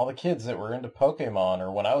 like all the kids that were into Pokemon,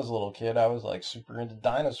 or when I was a little kid, I was like super into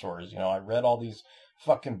dinosaurs. I read all these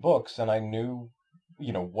fucking books, and I knew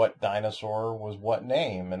what dinosaur was what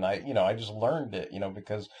name. And I just learned it,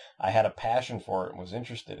 because I had a passion for it and was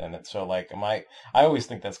interested in it. So like, I always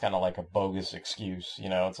think that's kind of like a bogus excuse.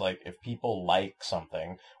 It's like if people like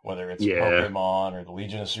something, whether it's Yeah. Pokemon or the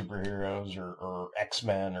Legion of Superheroes or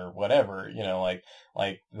X-Men or whatever,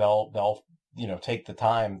 like they'll take the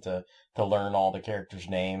time to learn all the characters'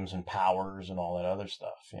 names and powers and all that other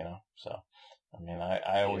stuff. So I mean,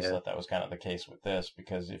 I always Yeah. thought that was kind of the case with this,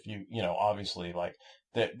 because if obviously like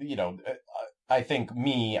that, I think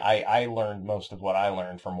I learned most of what I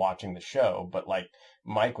learned from watching the show, but like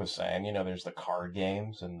Mike was saying, there's the card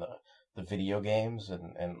games and the video games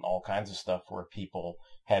and all kinds of stuff where people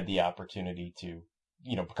had the opportunity to,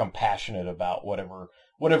 become passionate about whatever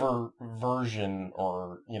version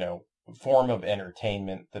or, form of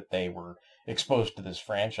entertainment that they were exposed to this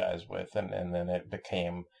franchise with, and then it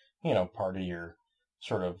became part of your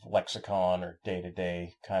sort of lexicon or day to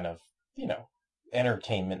day kind of,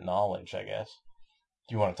 entertainment knowledge, I guess.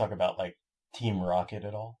 Do you want to talk about like Team Rocket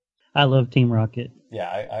at all? I love Team Rocket. Yeah,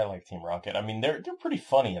 I like Team Rocket. I mean, they're pretty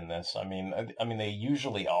funny in this. I mean they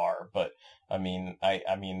usually are, but I mean,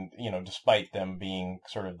 despite them being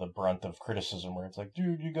sort of the brunt of criticism, where it's like,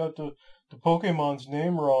 dude, you got the Pokemon's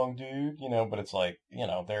name wrong, dude. But it's like,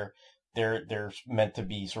 they're meant to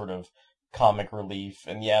be sort of comic relief,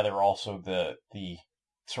 and yeah, they're also the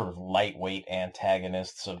sort of lightweight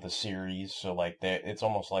antagonists of the series. So like, it's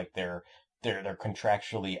almost like they're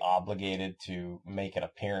contractually obligated to make an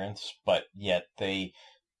appearance, but yet they,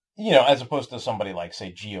 as opposed to somebody like,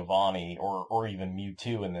 say, Giovanni or even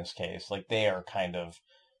Mewtwo in this case, like they are kind of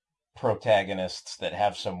protagonists that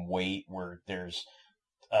have some weight, where there's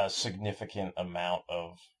a significant amount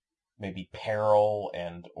of maybe peril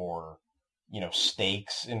and or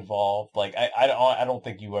stakes involved. Like I don't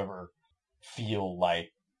think you ever feel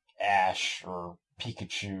like Ash or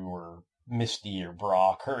Pikachu or Misty or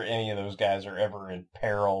Brock or any of those guys are ever in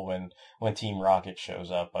peril when Team Rocket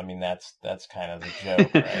shows up. I mean, that's kind of the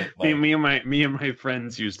joke, right? me, Like, me and my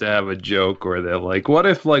friends used to have a joke where they're like, "What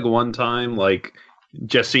if like one time like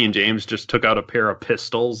Jesse and James just took out a pair of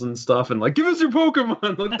pistols and stuff and like, give us your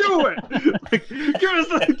Pokemon, like do it, like,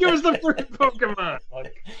 give us the first Pokemon."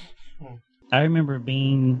 Like, I remember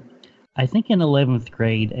being, I think, in 11th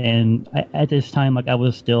grade, and at this time, like, I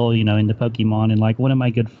was still, into Pokemon, and like one of my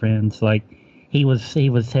good friends, like, he was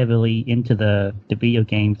heavily into the video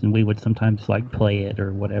games, and we would sometimes like play it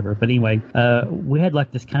or whatever. But anyway, we had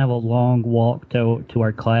like this kind of a long walk to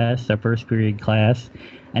our class, our first period class,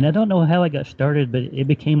 and I don't know how I got started, but it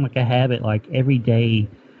became like a habit. Like every day,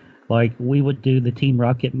 like we would do the Team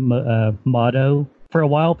Rocket motto. For a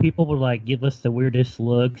while, people would like give us the weirdest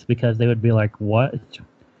looks because they would be like, "What?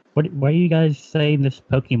 Why are you guys saying this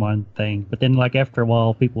Pokemon thing?" But then, like after a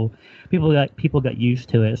while, people got used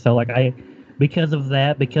to it. So like because of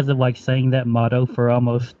that, because of like saying that motto for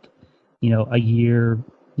almost a year,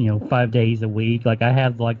 5 days a week, like I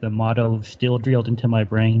have like the motto still drilled into my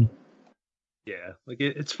brain. yeah, like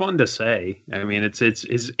it's fun to say. I mean,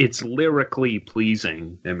 it's lyrically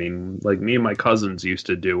pleasing. I mean, like me and my cousins used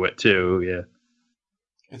to do it too. Yeah.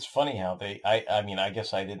 it's funny how I mean, I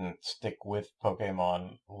guess I didn't stick with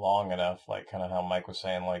Pokemon long enough, like kind of how Mike was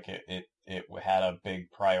saying, like it had a big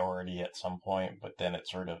priority at some point, but then it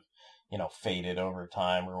sort of, faded over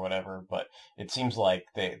time or whatever. But it seems like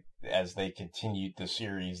as they continued the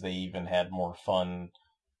series, they even had more fun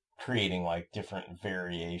creating like different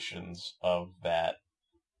variations of that,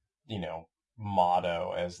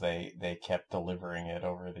 motto, as they kept delivering it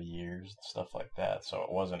over the years and stuff like that. So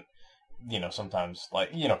it wasn't, sometimes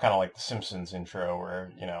like, kind of like the Simpsons intro,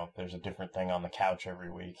 where, there's a different thing on the couch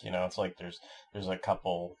every week. It's like there's a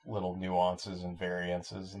couple little nuances and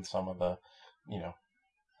variances in some of the, you know,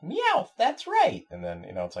 meow, that's right. And then,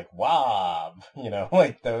 it's like wob,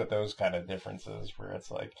 like those kind of differences, where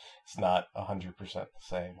it's like, it's not 100% the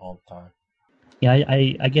same all the time. Yeah,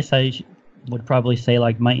 I guess would probably say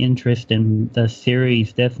like my interest in the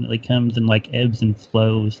series definitely comes in like ebbs and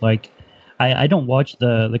flows. Like I don't watch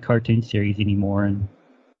the cartoon series anymore, and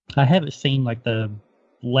I haven't seen like the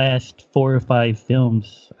last 4 or 5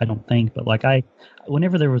 films, I don't think. But like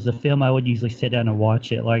whenever there was a film, I would usually sit down and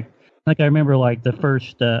watch it. Like I remember like the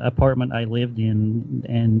first apartment I lived in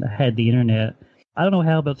and had the internet. I don't know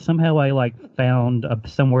how, but somehow I like found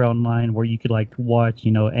somewhere online where you could like watch,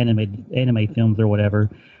 anime films or whatever.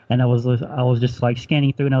 And I was just like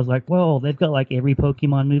scanning through, and I was like, whoa, they've got like every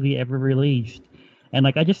Pokemon movie ever released. And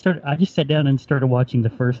like I just sat down and started watching the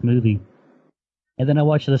first movie, and then I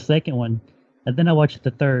watched the second one, and then I watched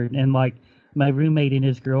the third, and like my roommate and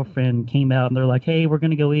his girlfriend came out and they're like, "Hey, we're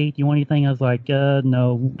gonna go eat. You want anything?" I was like,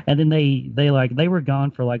 no." And then they were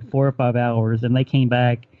gone for like 4 or 5 hours, and they came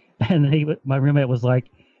back, and my roommate was like,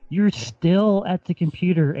 "You're still at the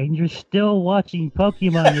computer and you're still watching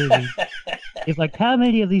Pokemon movies." He's like, "How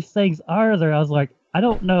many of these things are there?" I was like, "I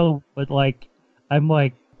don't know, but I'm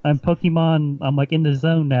Pokemon. I'm like in the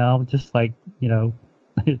zone now. Just like, you know."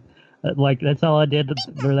 Like that's all I did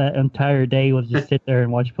for that entire day was just sit there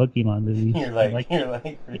and watch Pokemon movies. You're like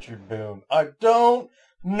Richard Boone. I don't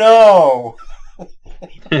know.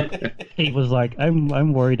 He was like,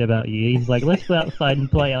 I'm worried about you. He's like, let's go outside and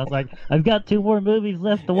play. I was like, I've got 2 more movies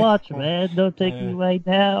left to watch, man. Don't take me away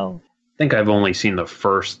now. I think I've only seen the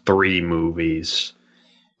first 3 movies.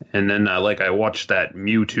 And then I watched that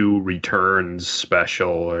Mewtwo Returns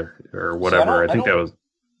special or whatever. I think that was.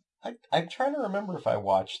 I'm trying to remember if I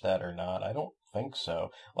watched that or not. I don't think so.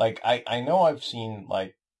 Like, I know I've seen,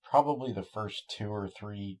 like, probably the first 2 or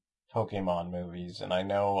 3 Pokemon movies, and I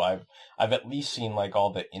know I've at least seen, like,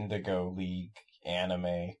 all the Indigo League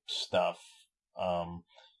anime stuff.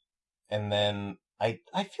 And then I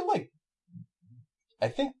feel like, I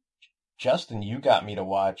think, Justin, you got me to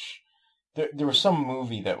watch, there was some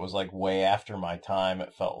movie that was, like, way after my time,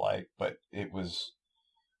 it felt like, but it was,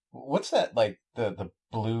 what's that, like, the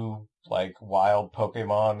blue, like, wild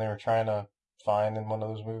Pokemon they were trying to find in one of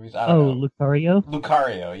those movies? I don't know. Lucario?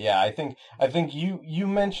 Lucario, yeah. I think you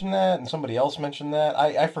mentioned that and somebody else mentioned that.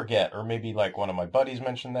 I forget, or maybe like one of my buddies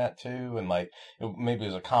mentioned that too, and like maybe it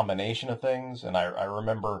was a combination of things. And I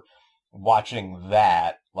remember watching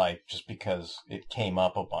that, like, just because it came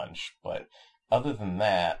up a bunch. But other than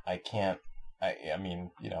that, I can't. I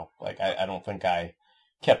mean, you know, like I don't think I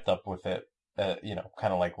kept up with it. You know,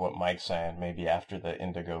 kind of like what Mike's saying, maybe after the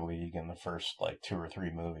Indigo League and the first like 2 or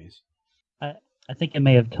 3 movies. I think I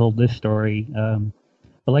may have told this story,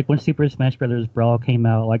 but like when Super Smash Brothers Brawl came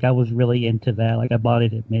out, like I was really into that. Like I bought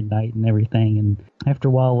it at midnight and everything. And after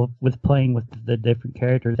a while, with playing with the different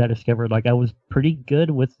characters, I discovered like I was pretty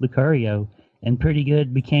good with Lucario, and pretty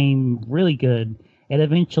good became really good. And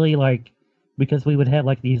eventually, like because we would have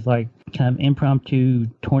like these like kind of impromptu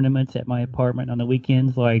tournaments at my apartment on the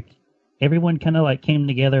weekends, like everyone kind of like came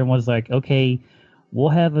together and was like, okay, we'll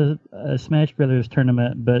have a Smash Brothers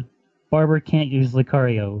tournament, but Barber can't use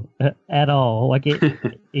Lucario at all. Like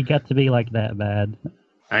it got to be like that bad.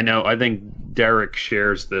 I know. I think Derek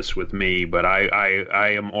shares this with me, but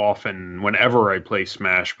I am often, whenever I play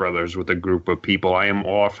Smash Brothers with a group of people, I am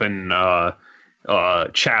often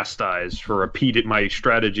chastised for my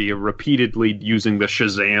strategy of repeatedly using the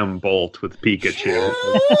Shazam bolt with Pikachu.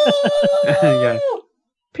 Yeah.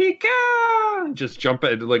 Pika! Just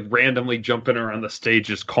randomly jumping around the stage,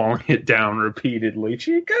 just calling it down repeatedly.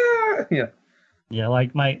 Chica! Yeah. Yeah,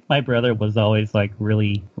 like my brother was always like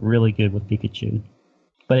really, really good with Pikachu.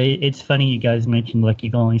 But it's funny you guys mentioned like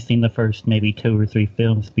you've only seen the first maybe 2 or 3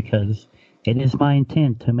 films, because it is my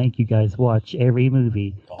intent to make you guys watch every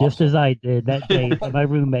movie, awesome. Just as I did that day when my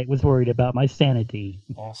roommate was worried about my sanity.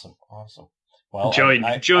 Awesome. Well,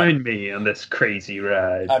 join me on this crazy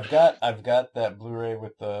ride. I've got that Blu-ray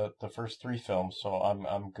with the first 3 films, so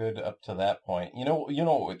I'm good up to that point. You know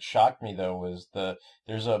what shocked me though was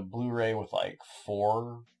there's a Blu-ray with like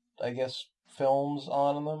 4, I guess, films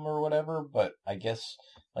on them or whatever, but I guess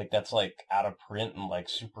like that's like out of print and like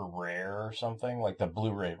super rare or something, like the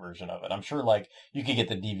Blu-ray version of it. I'm sure like you could get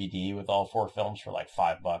the DVD with all 4 films for like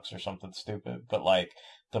 $5 or something stupid, but like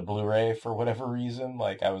the Blu-ray, for whatever reason,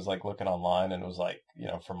 like I was like looking online and it was like, you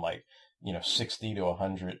know, from like, you know, $60 to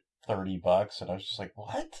 $130, and I was just like,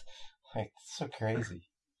 what? Like, it's so crazy.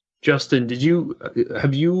 Justin,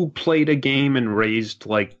 have you played a game and raised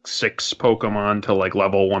like 6 Pokemon to like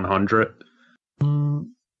level 100?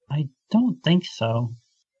 I don't think so.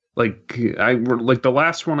 Like the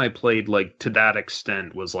last one I played like to that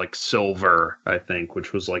extent was like Silver, I think,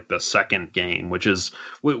 which was like the second game, which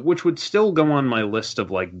would still go on my list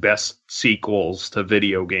of like best sequels to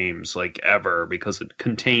video games like ever, because it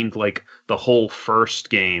contained like the whole first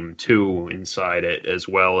game too inside it, as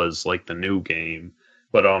well as like the new game.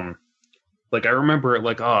 But like I remember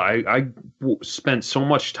like I spent so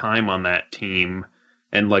much time on that team.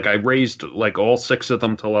 And like I raised like all 6 of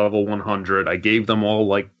them to level 100. I gave them all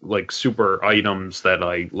like super items that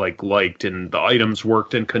I liked, and the items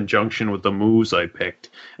worked in conjunction with the moves I picked.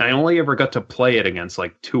 And I only ever got to play it against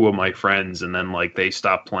like 2 of my friends, and then like they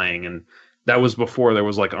stopped playing, and that was before there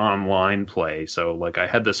was like online play. So like I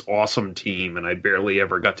had this awesome team, and I barely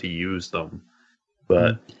ever got to use them.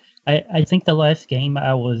 But I think the last game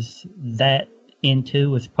I was that into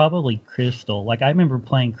was probably Crystal. Like I remember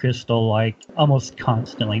playing Crystal like almost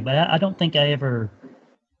constantly, but I don't think I ever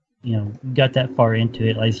got that far into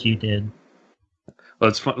it as you did. Well,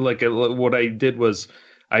 it's fun. Like what I did was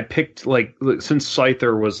I picked like since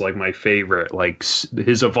Scyther was like my favorite, like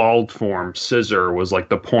his evolved form, Scissor was like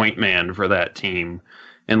the point man for that team,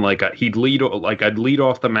 and like I'd lead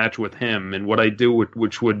off the match with him, and what I do,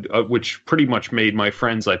 which pretty much made my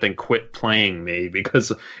friends I think quit playing me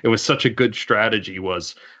because it was such a good strategy.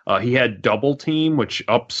 Was he had double team, which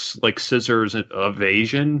ups like Scissor's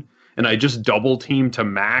evasion, and I just double team to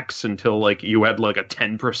max until like you had like a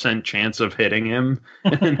 10% chance of hitting him.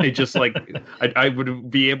 And I just like I would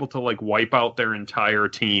be able to like wipe out their entire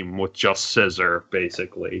team with just scissor,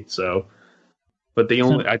 basically. So but the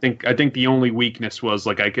only So, I think the only weakness was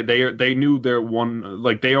like they knew their one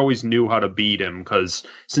like they always knew how to beat him because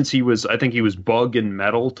since I think he was bug and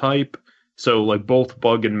metal type, so like both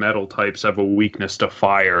bug and metal types have a weakness to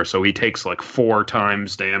fire, so he takes like 4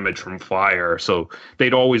 times damage from fire. So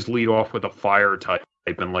they'd always lead off with a fire type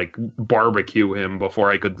and like barbecue him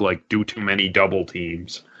before I could like do too many double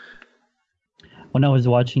teams. when I was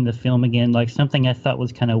watching the film again, like something I thought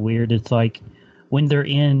was kind of weird, it's like when they're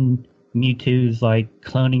in Mewtwo's like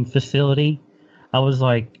cloning facility, I was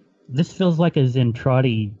like, this feels like a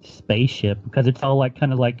Zentradi spaceship because it's all like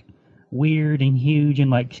kind of like weird and huge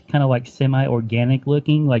and like kind of like semi-organic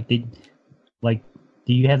looking. Like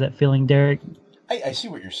do you have that feeling, Derek? I see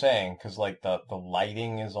what you're saying because like the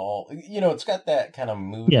lighting is all it's got that kind of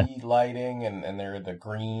Yeah. moody lighting and there are the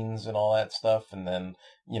greens and all that stuff and then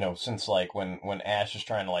since like when Ash is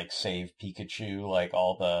trying to like save Pikachu like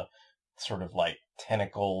all the sort of like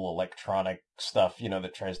tentacle electronic stuff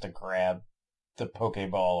that tries to grab the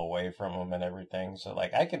Pokeball away from him and everything so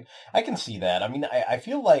like I can see that. I mean I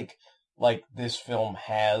feel like this film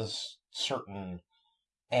has certain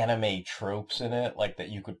anime tropes in it, like that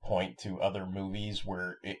you could point to other movies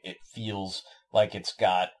where it feels like it's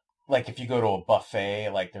got like if you go to a buffet,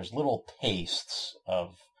 like there's little tastes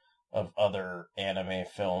of other anime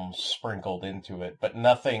films sprinkled into it, but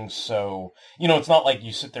nothing so it's not like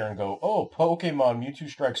you sit there and go, oh, Pokemon Mewtwo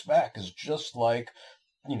Strikes Back is just like,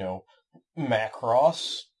 you know,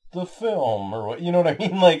 Macross the film or what what I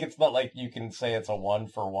mean? Like it's not like you can say it's a one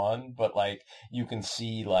for one, but like you can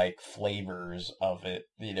see like flavors of it,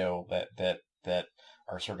 that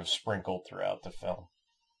are sort of sprinkled throughout the film.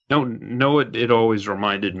 No, it always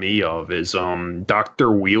reminded me of is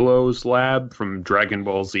Dr. Wheelo's lab from Dragon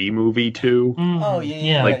Ball Z movie 2. Oh Mm, yeah, yeah.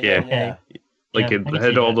 yeah, Like yeah, yeah, yeah. Okay. like Yeah, it I can see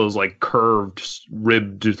had all that. those like curved,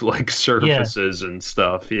 ribbed like Yeah. surfaces and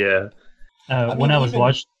stuff. Yeah. I When mean, I was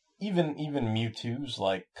watching, even Mewtwo's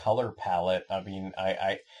like color palette. I mean,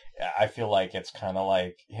 I feel like it's kind of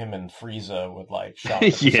like him and Frieza would like shop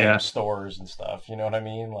at the same Yeah. stores and stuff. You know what I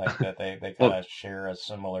mean? Like that they kind Well, of share a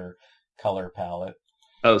similar color palette.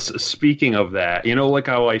 speaking of that, like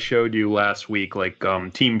how I showed you last week, like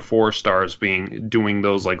Team Four Stars being doing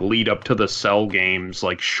those like lead up to the Cell games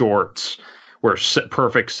like shorts, where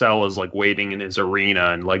Perfect Cell is like waiting in his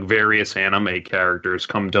arena, and like various anime characters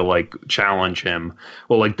come to like challenge him.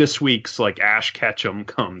 Well, like this week's like Ash Ketchum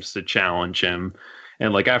comes to challenge him,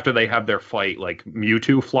 and like after they have their fight, like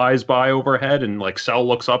Mewtwo flies by overhead, and like Cell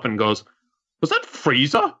looks up and goes, "Was that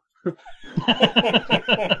Frieza?"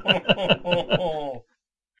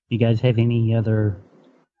 you guys have any other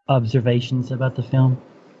observations about the film?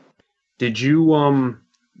 Did you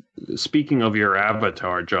speaking of your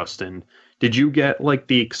avatar, Justin, did you get like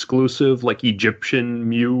the exclusive like Egyptian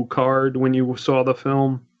Mew card when you saw the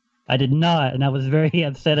film? I did not, and I was very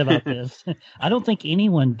upset about this. I don't think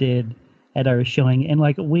anyone did at our showing. And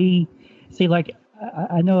like we see, like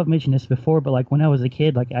I know I've mentioned this before, but like when I was a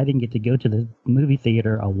kid, like I didn't get to go to the movie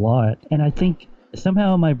theater a lot, and I think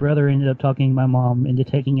somehow my brother ended up talking my mom into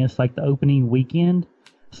taking us like the opening weekend.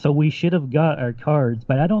 So we should have got our cards,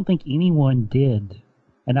 but I don't think anyone did.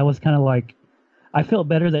 And I was kind of like, I felt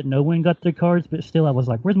better that no one got their cards, but still I was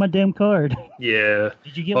like, where's my damn card? Yeah.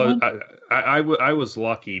 Did you get Well, one? I was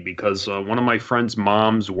lucky because one of my friend's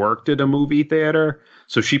moms worked at a movie theater,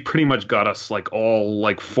 so she pretty much got us like all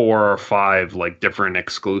like 4 or 5 like different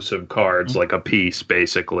exclusive cards, like a piece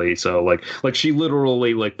basically. So like she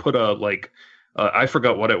literally like put a like I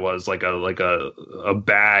forgot what it was, like a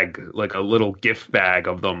bag, like a little gift bag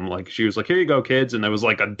of them. Like she was like, "Here you go, kids," and there was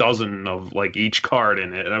like a dozen of like each card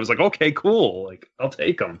in it, and I was like, "Okay, cool, like I'll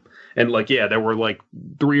take them." And like yeah, there were like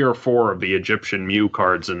 3 or 4 of the Egyptian Mew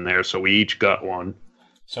cards in there, so we each got one.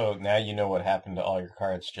 So now you know what happened to all your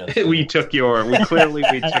cards, We Justin. took your, we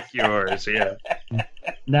took yours, yeah.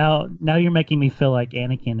 Now you're making me feel like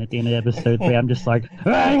Anakin at the end of episode 3. I'm just like,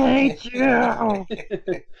 I hate you.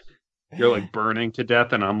 You're like burning to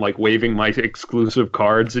death, and I'm like waving my exclusive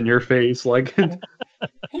cards in your face, like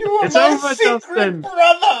You are It's my over, secret Justin.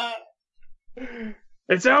 brother!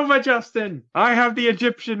 It's over, Justin. I have the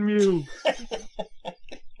Egyptian Mew.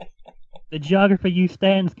 The geography you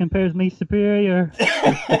stands compares me superior.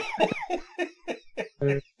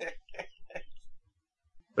 But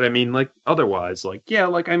I mean, like, otherwise, like, yeah,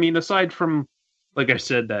 like, I mean, aside from, like I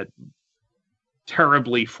said, that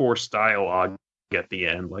terribly forced dialogue at the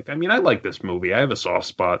end, like, I mean, I like this movie. I have a soft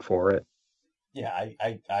spot for it. Yeah,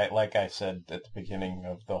 I like I said at the beginning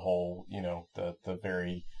of the whole, the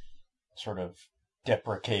very sort of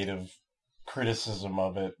deprecative criticism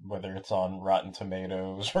of it, whether it's on Rotten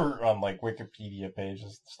Tomatoes or on like Wikipedia pages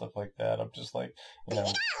and stuff like that. I'm just like,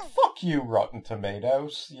 fuck you, Rotten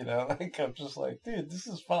Tomatoes. Like I'm just like, dude, this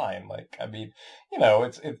is fine. Like, I mean,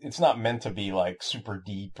 it's not meant to be like super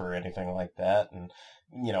deep or anything like that. And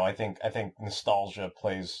I think nostalgia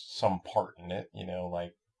plays some part in it.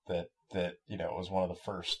 Like that it was one of the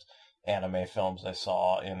first anime films I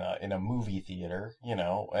saw in a movie theater,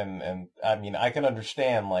 and I mean I can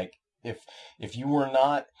understand like if you were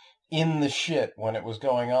not in the shit when it was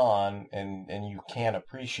going on and you can't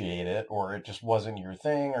appreciate it or it just wasn't your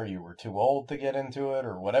thing or you were too old to get into it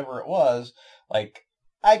or whatever it was, like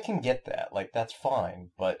I can get that. Like that's fine.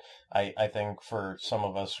 But I think for some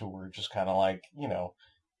of us who were just kind of like,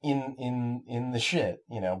 in the shit,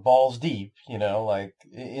 balls deep, like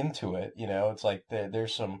into it, it's like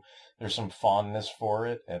there's some fondness for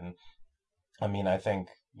it, and I mean I think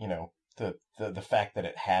the fact that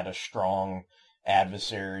it had a strong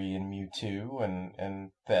adversary in Mewtwo,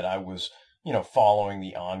 and that I was following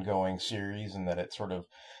the ongoing series, and that it sort of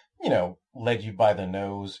led you by the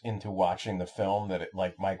nose into watching the film, that it,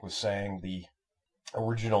 like Mike was saying, the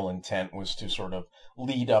original intent was to sort of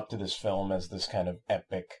lead up to this film as this kind of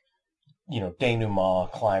epic, denouement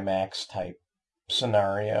climax type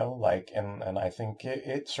scenario, like, and I think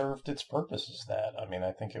it served its purpose as that. I mean,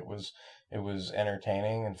 I think it was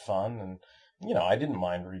entertaining and fun, and I didn't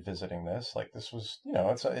mind revisiting this. Like this was,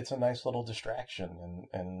 it's a nice little distraction,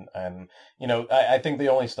 and I think the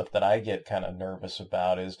only stuff that I get kind of nervous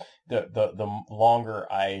about is the longer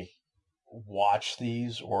I watch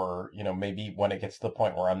these, or maybe when it gets to the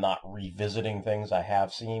point where I'm not revisiting things I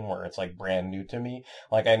have seen where it's like brand new to me.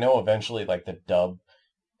 Like I know eventually like the dub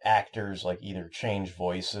actors like either change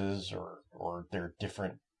voices or they're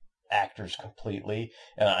different actors completely,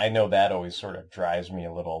 and I know that always sort of drives me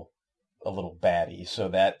a little batty, so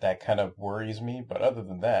that kind of worries me. But other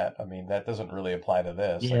than that, I mean, that doesn't really apply to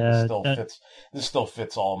this. Like Yeah, this still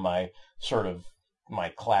fits all my sort of my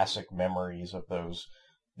classic memories of those,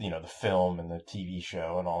 the film and the TV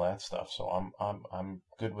show and all that stuff. So I'm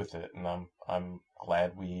good with it, and I'm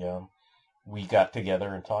glad we got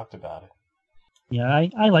together and talked about it. yeah,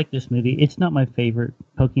 I like this movie. It's not my favorite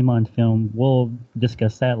Pokemon film. We'll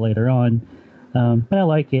discuss that later on. But I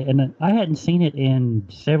like it, and I hadn't seen it in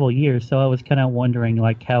several years, so I was kind of wondering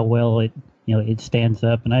like how well it stands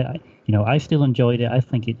up, and I still enjoyed it. I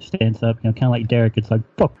think it stands up, kind of like Derek. It's like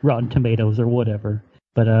fuck Rotten Tomatoes or whatever.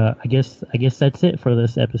 But I guess that's it for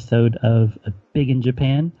this episode of Big in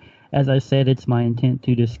Japan. As I said, it's my intent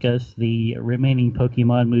to discuss the remaining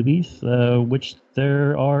Pokemon movies, which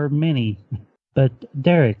there are many. But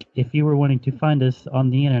Derek, if you were wanting to find us on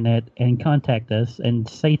the internet and contact us and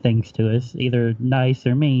say things to us, either nice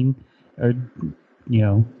or mean, or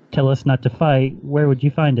tell us not to fight, where would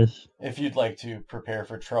you find us? If you'd like to prepare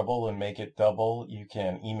for trouble and make it double, you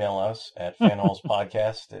can email us at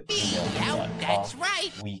fanhallspodcast@gmail.com. That's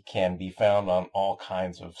right. We can be found on all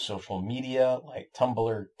kinds of social media like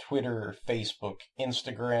Tumblr, Twitter, Facebook,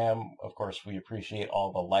 Instagram. Of course, we appreciate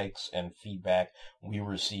all the likes and feedback we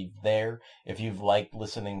receive there. If you've liked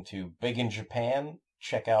listening to Big in Japan,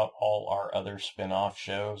 check out all our other spin-off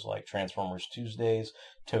shows like Transformers Tuesdays,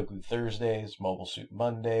 Toku Thursdays, Mobile Suit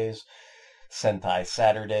Mondays, Sentai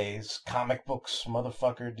Saturdays, comic books,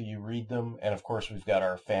 motherfucker, do you read them? And of course, we've got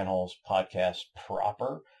our Fanholes podcast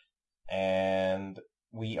proper, and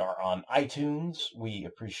we are on iTunes. We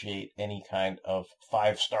appreciate any kind of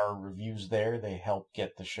 5-star reviews there. They help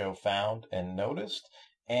get the show found and noticed.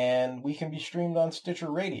 And we can be streamed on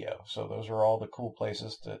Stitcher Radio. So those are all the cool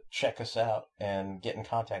places to check us out and get in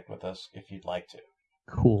contact with us if you'd like to.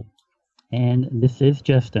 Cool. And this is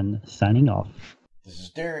Justin signing off. This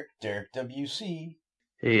is Derek WC.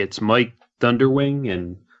 Hey, it's Mike Thunderwing,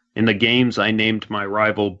 and in the games I named my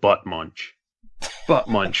rival Butt Munch. Butt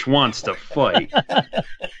Munch wants to fight.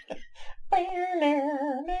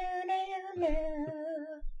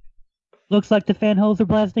 Looks like the fan holes are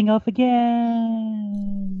blasting off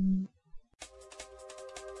again.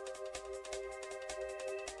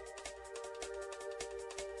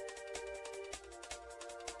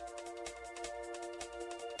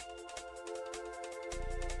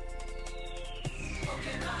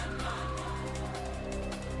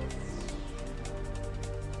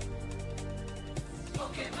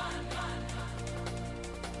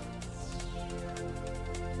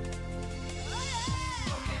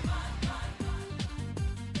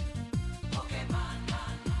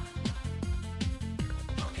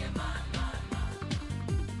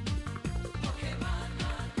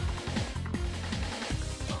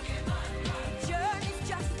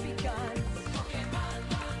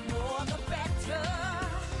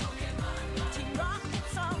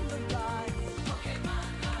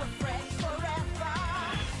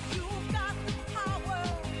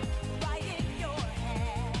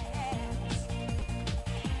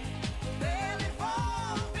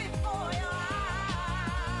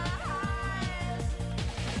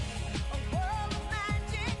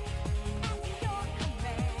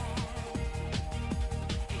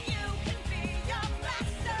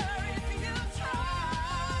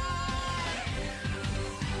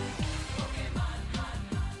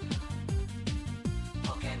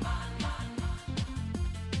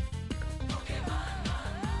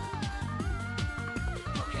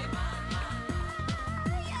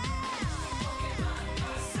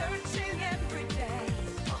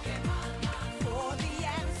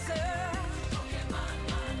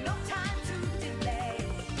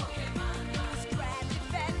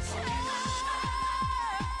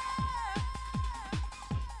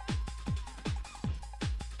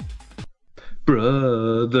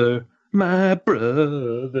 Brother, my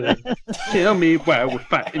brother, tell me why we're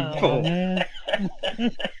fighting for. Man.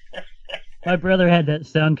 My brother had that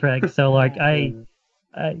soundtrack, so like I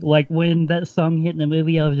like when that song hit in the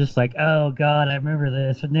movie, I was just like, "Oh God, I remember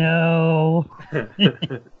this." No.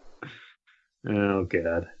 Oh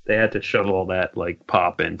God, they had to shovel that like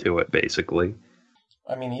pop into it, basically.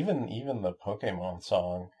 I mean, even the Pokemon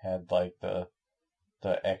song had like the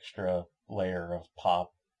extra layer of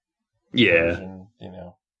pop version,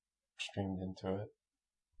 streamed into it.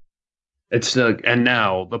 It's and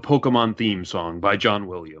now the Pokemon theme song by John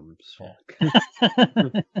Williams. Yeah.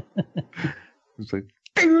 It's like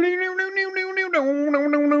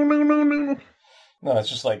No, it's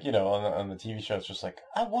just like, on the TV show, it's just like,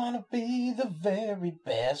 I want to be the very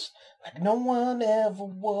best, like no one ever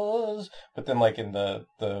was. But then, like, in the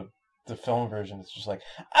film version, it's just like,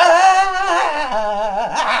 I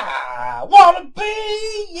want to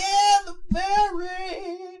be, the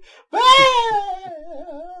very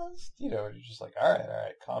best. You're just like, all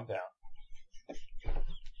right, calm down.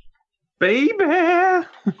 baby,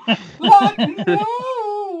 Like no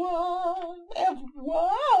one ever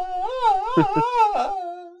was.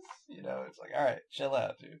 It's like, all right, chill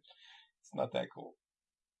out, dude. It's not that cool.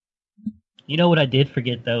 You know what I did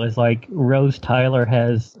forget though is like Rose Tyler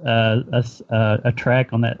has a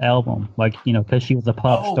track on that album, like because she was a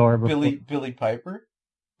pop star before. Billy Piper.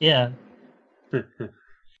 Yeah.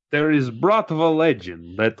 there is brought of a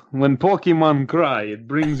legend that when Pokemon cry, it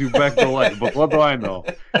brings you back to life. But what do I know?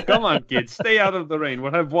 Come on, kids, stay out of the rain.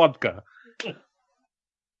 We'll have vodka.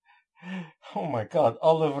 Oh my God,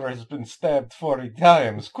 Oliver has been stabbed 40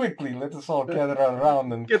 times. Quickly, let us all gather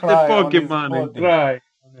around and Get the cry Pokemon on and cry.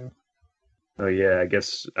 Oh yeah, I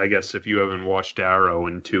guess if you haven't watched Arrow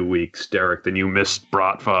in 2 weeks, Derek, then you missed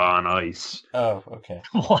Bratva on ice. Oh, okay.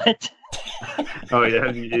 What? Oh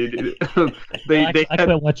yeah, I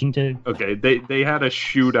quit watching too. Okay, they had a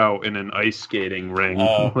shootout in an ice skating ring,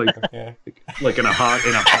 okay. like in a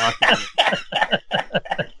hockey.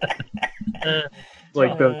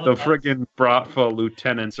 Like the friggin' Bratva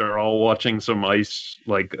lieutenants are all watching some ice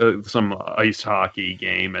hockey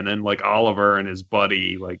game, and then like Oliver and his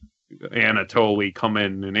buddy like Anatoly come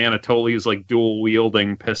in, and Anatoly's like dual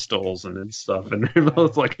wielding pistols and stuff, and they're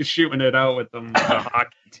both like shooting it out with the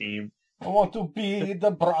hockey team. I want to be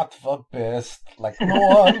the Bratva best, like no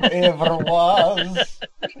one ever was.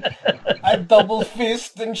 I double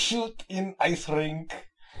fist and shoot in ice rink.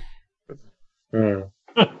 We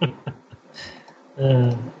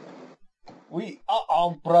are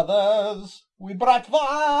all brothers. We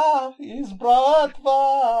Bratva is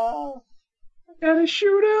Bratva. Gotta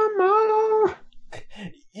shoot 'em all.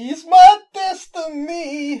 He's my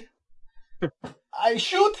destiny. I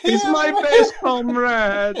shoot him. He's my best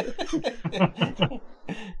comrade.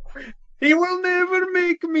 He will never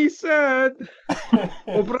make me sad.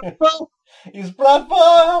 Oh, Bratva. He's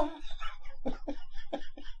Bratva.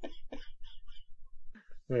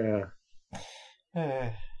 Yeah.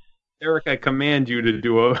 Eric, I command you to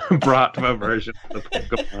do a Bratva version of the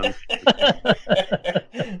Pokemon.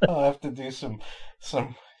 I'll have to do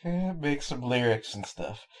make some lyrics and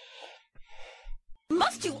stuff.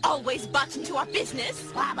 Must you always butt into our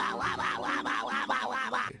business?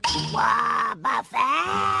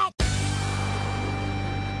 I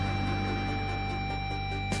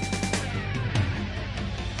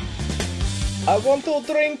want to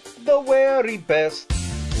drink the very best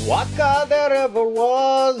vodka there ever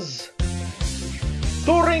was.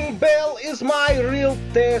 To ring bell is my real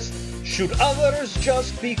test, shoot others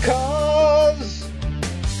just because.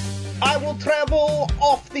 I will travel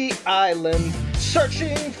off the island,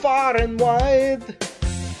 searching far and wide.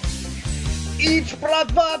 Each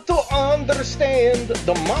bratva to understand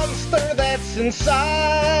the monster that's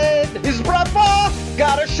inside. His bratva,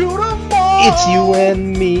 gotta shoot 'em all. It's you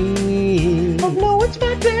and me. Oh no, it's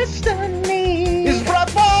my destiny. His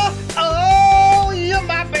bratva, oh, you're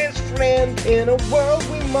my best friend. In a world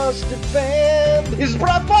we must defend. His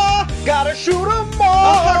bratva, gotta shoot 'em all.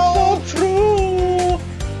 A heart so true,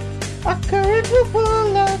 a current will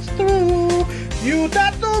pull us through. You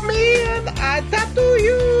tattoo me and I tattoo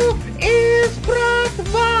you. Is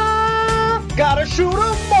bratva. Gotta shoot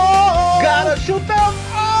 'em all. Gotta shoot them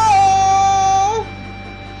all.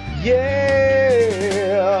 Yeah.